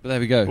 But there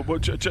we go.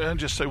 But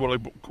just say what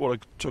I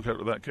took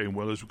out of that game,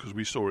 well, is because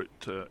we saw it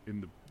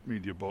in the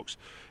media box.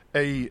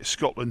 A,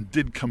 Scotland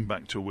did come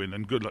back to win,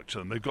 and good luck to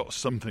them. They've got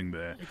something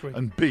there. Agreed.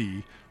 And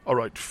B, all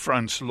right,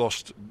 France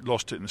lost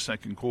it in the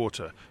second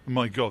quarter.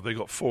 My God, they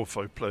got 4 or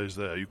 5 players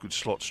there you could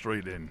slot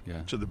straight in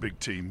to the big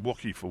team.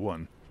 Woki for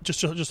one.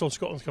 Just on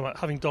Scotland's come out,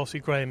 having Darcy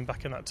Graham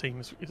back in that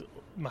team is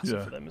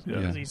massive for them,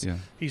 isn't it?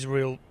 He's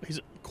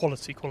a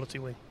quality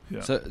wing.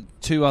 Yeah. So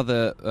 2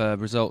 other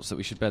results that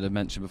we should better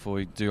mention before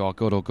we do our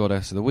God or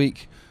Goddess of the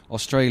week.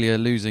 Australia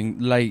losing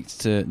late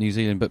to New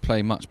Zealand but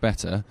playing much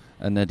better,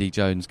 and Eddie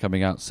Jones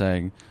coming out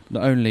saying,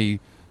 not only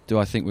do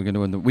I think we're going to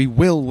win we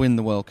will win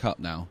the World Cup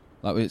now.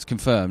 Like, it's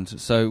confirmed,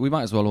 so we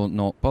might as well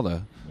not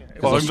bother.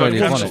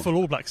 Australia won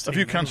it. Have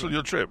you cancelled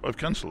your trip? I've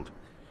cancelled.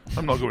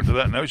 I'm not going to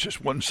that now. It's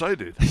just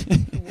one-sided.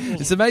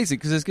 It's amazing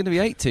because there's going to be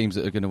 8 teams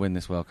that are going to win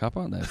this World Cup,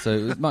 aren't there? So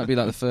it might be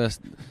like the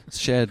first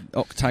shared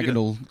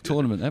octagonal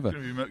tournament ever.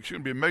 It's going to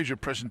be a major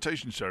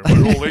presentation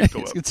ceremony. All 8 go It's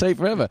up. going to take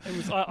forever.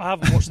 I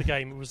haven't watched the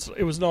game.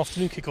 It was an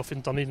afternoon kickoff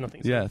in Dunedin, I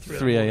think. Yeah,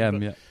 3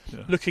 a.m. Yeah.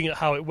 Looking at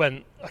how it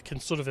went, I can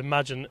sort of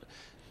imagine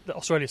that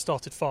Australia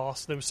started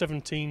fast. There was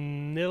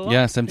 17-0.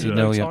 Yeah,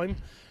 17-0. Time.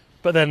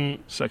 But then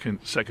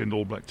second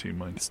All Black team,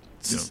 mind.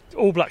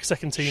 All Black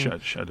second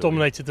team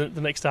dominated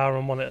the next hour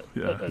and won it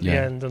at the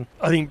end. And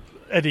I think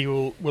Eddie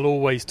will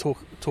always talk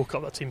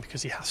up that team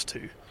because he has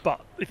to.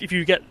 But if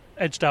you get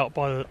edged out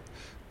by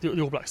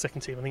the All Black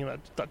second team, I think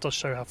that does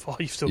show how far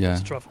you've still got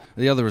to travel.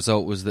 The other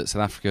result was that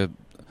South Africa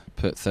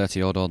put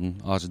 30-odd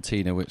on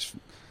Argentina, which,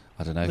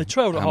 I don't know. They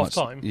trailed at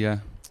half-time. Yeah,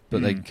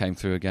 but they came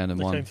through again and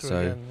won.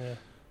 So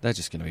they're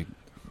just going to be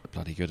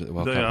bloody good at the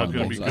World Cup. They are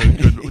going to be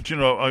good. Do you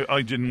know,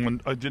 I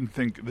didn't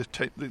think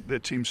their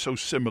team's so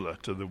similar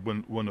to the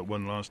one that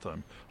won last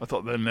time. I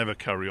thought they'll never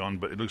carry on,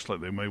 but it looks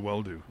like they may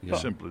well do. Yeah.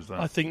 Simple as that.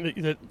 I think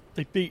that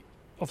they beat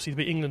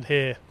England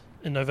here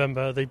in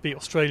November. They beat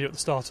Australia at the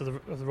start of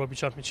the Rugby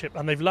Championship,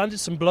 and they've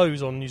landed some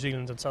blows on New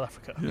Zealand and South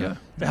Africa. Yeah.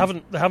 They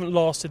haven't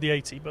lasted the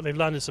 80, but they've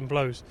landed some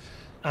blows.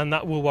 And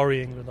that will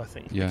worry England, I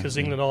think, because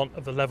England aren't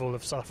of the level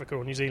of South Africa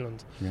or New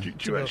Zealand. Yeah.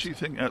 Do you actually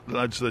think,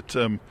 lads,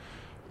 that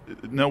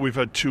now we've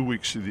had 2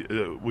 weeks,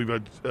 we've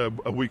had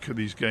a week of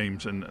these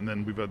games, and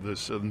then we've had the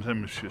Southern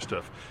Hemisphere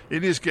stuff.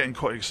 It is getting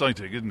quite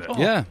exciting, isn't it? Oh,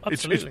 yeah,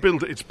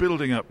 absolutely. It's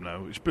building up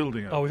now. It's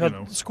building up. Oh, we've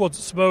had squads.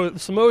 The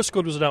Samoa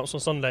squad was announced on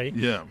Sunday.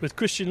 Yeah. With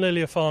Christian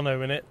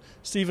Lealiifano in it,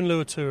 Stephen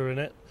Luatua in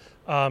it,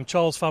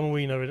 Charles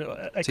Famuina in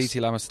it, Titi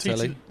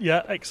Lamositele.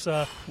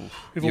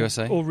 We've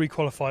USA. all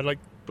requalified. Like,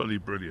 bloody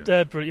brilliant.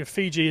 They're brilliant.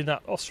 Fiji in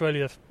that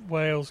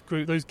Australia-Wales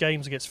group. Those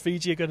games against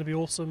Fiji are going to be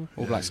awesome.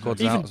 All Black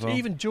squads out as well.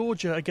 Even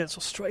Georgia against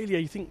Australia.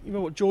 You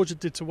know what Georgia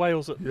did to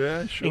Wales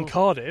in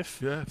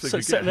Cardiff? Yeah,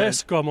 set their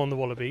scrum on the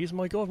Wallabies.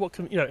 My God, what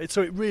can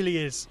so it really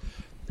is.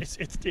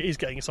 It is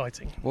getting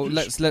exciting. Well,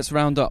 let's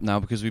round up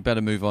now because we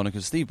better move on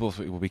because Steve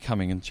Borthwick will be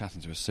coming and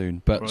chatting to us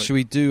soon. But should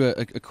we do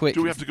a quick?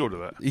 Do we have to go to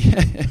that?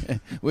 Yeah,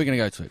 we're going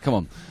to go to it. Come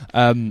on,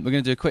 we're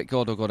going to do a quick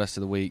God or Goddess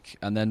of the week,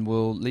 and then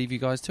we'll leave you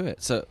guys to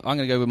it. So I'm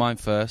going to go with mine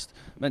first.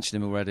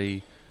 Mentioned him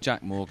already.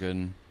 Jack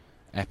Morgan,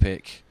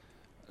 epic,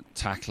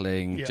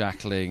 tackling,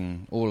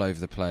 jackling, all over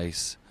the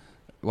place.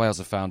 Wales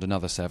have found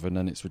another 7,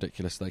 and it's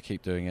ridiculous they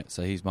keep doing it.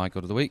 So he's my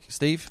God of the week.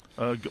 Steve?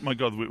 My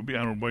God of the week would be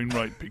Aaron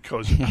Wainwright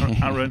because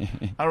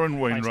Aaron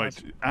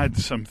Wainwright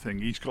adds something.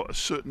 He's got a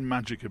certain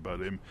magic about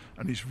him,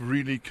 and he's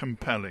really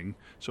compelling.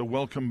 So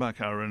welcome back,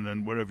 Aaron,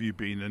 and wherever you've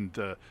been,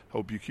 and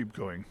hope you keep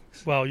going.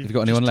 Well, you've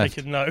got anyone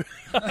left? No.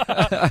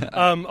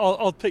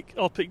 I'll pick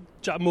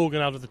Jack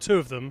Morgan out of the two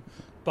of them,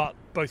 but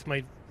both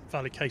made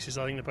valid cases.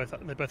 I think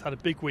they both had a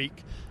big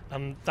week,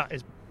 and that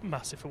is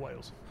massive for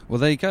Wales. Well,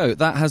 there you go.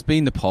 That has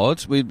been the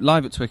pod. We're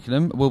live at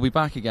Twickenham. We'll be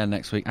back again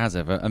next week, as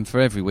ever, and for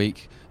every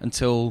week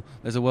until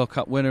there's a World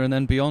Cup winner and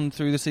then beyond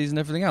through the season and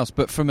everything else.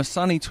 But from a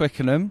sunny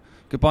Twickenham,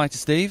 goodbye to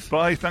Steve.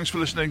 Bye, thanks for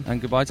listening. And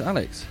goodbye to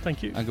Alex.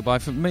 Thank you. And goodbye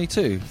from me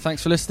too.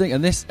 Thanks for listening.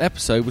 And this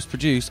episode was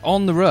produced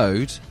on the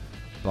road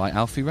by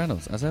Alfie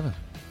Reynolds, as ever.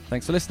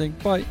 Thanks for listening.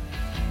 Bye.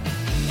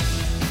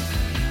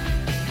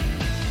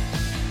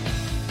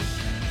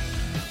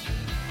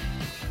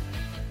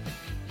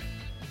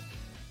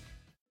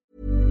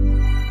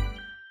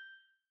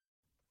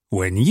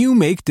 When you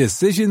make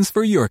decisions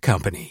for your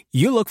company,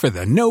 you look for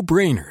the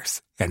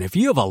no-brainers. And if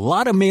you have a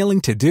lot of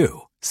mailing to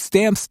do,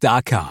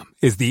 Stamps.com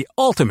is the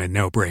ultimate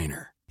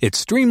no-brainer. It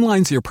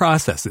streamlines your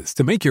processes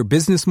to make your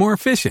business more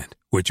efficient,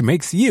 which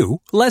makes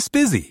you less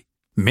busy.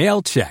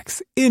 Mail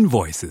checks,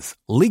 invoices,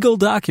 legal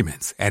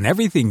documents, and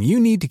everything you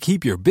need to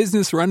keep your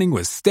business running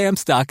with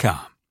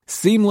Stamps.com.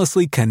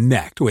 Seamlessly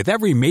connect with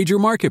every major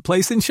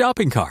marketplace and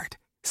shopping cart.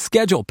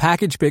 Schedule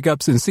package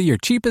pickups and see your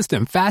cheapest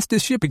and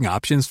fastest shipping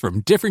options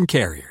from different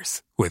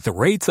carriers. With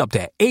rates up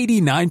to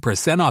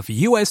 89% off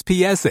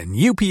USPS and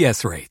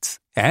UPS rates.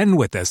 And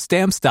with the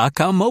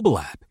Stamps.com mobile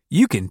app,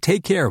 you can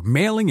take care of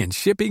mailing and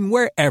shipping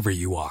wherever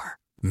you are.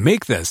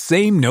 Make the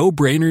same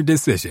no-brainer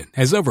decision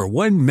as over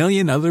 1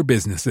 million other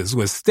businesses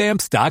with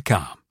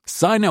Stamps.com.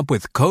 Sign up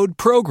with code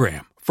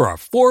PROGRAM for a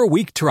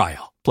 4-week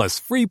trial,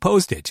 plus free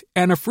postage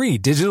and a free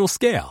digital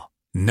scale.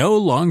 No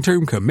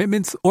long-term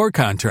commitments or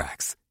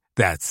contracts.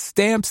 That's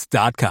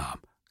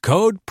Stamps.com.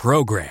 Code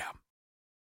PROGRAM.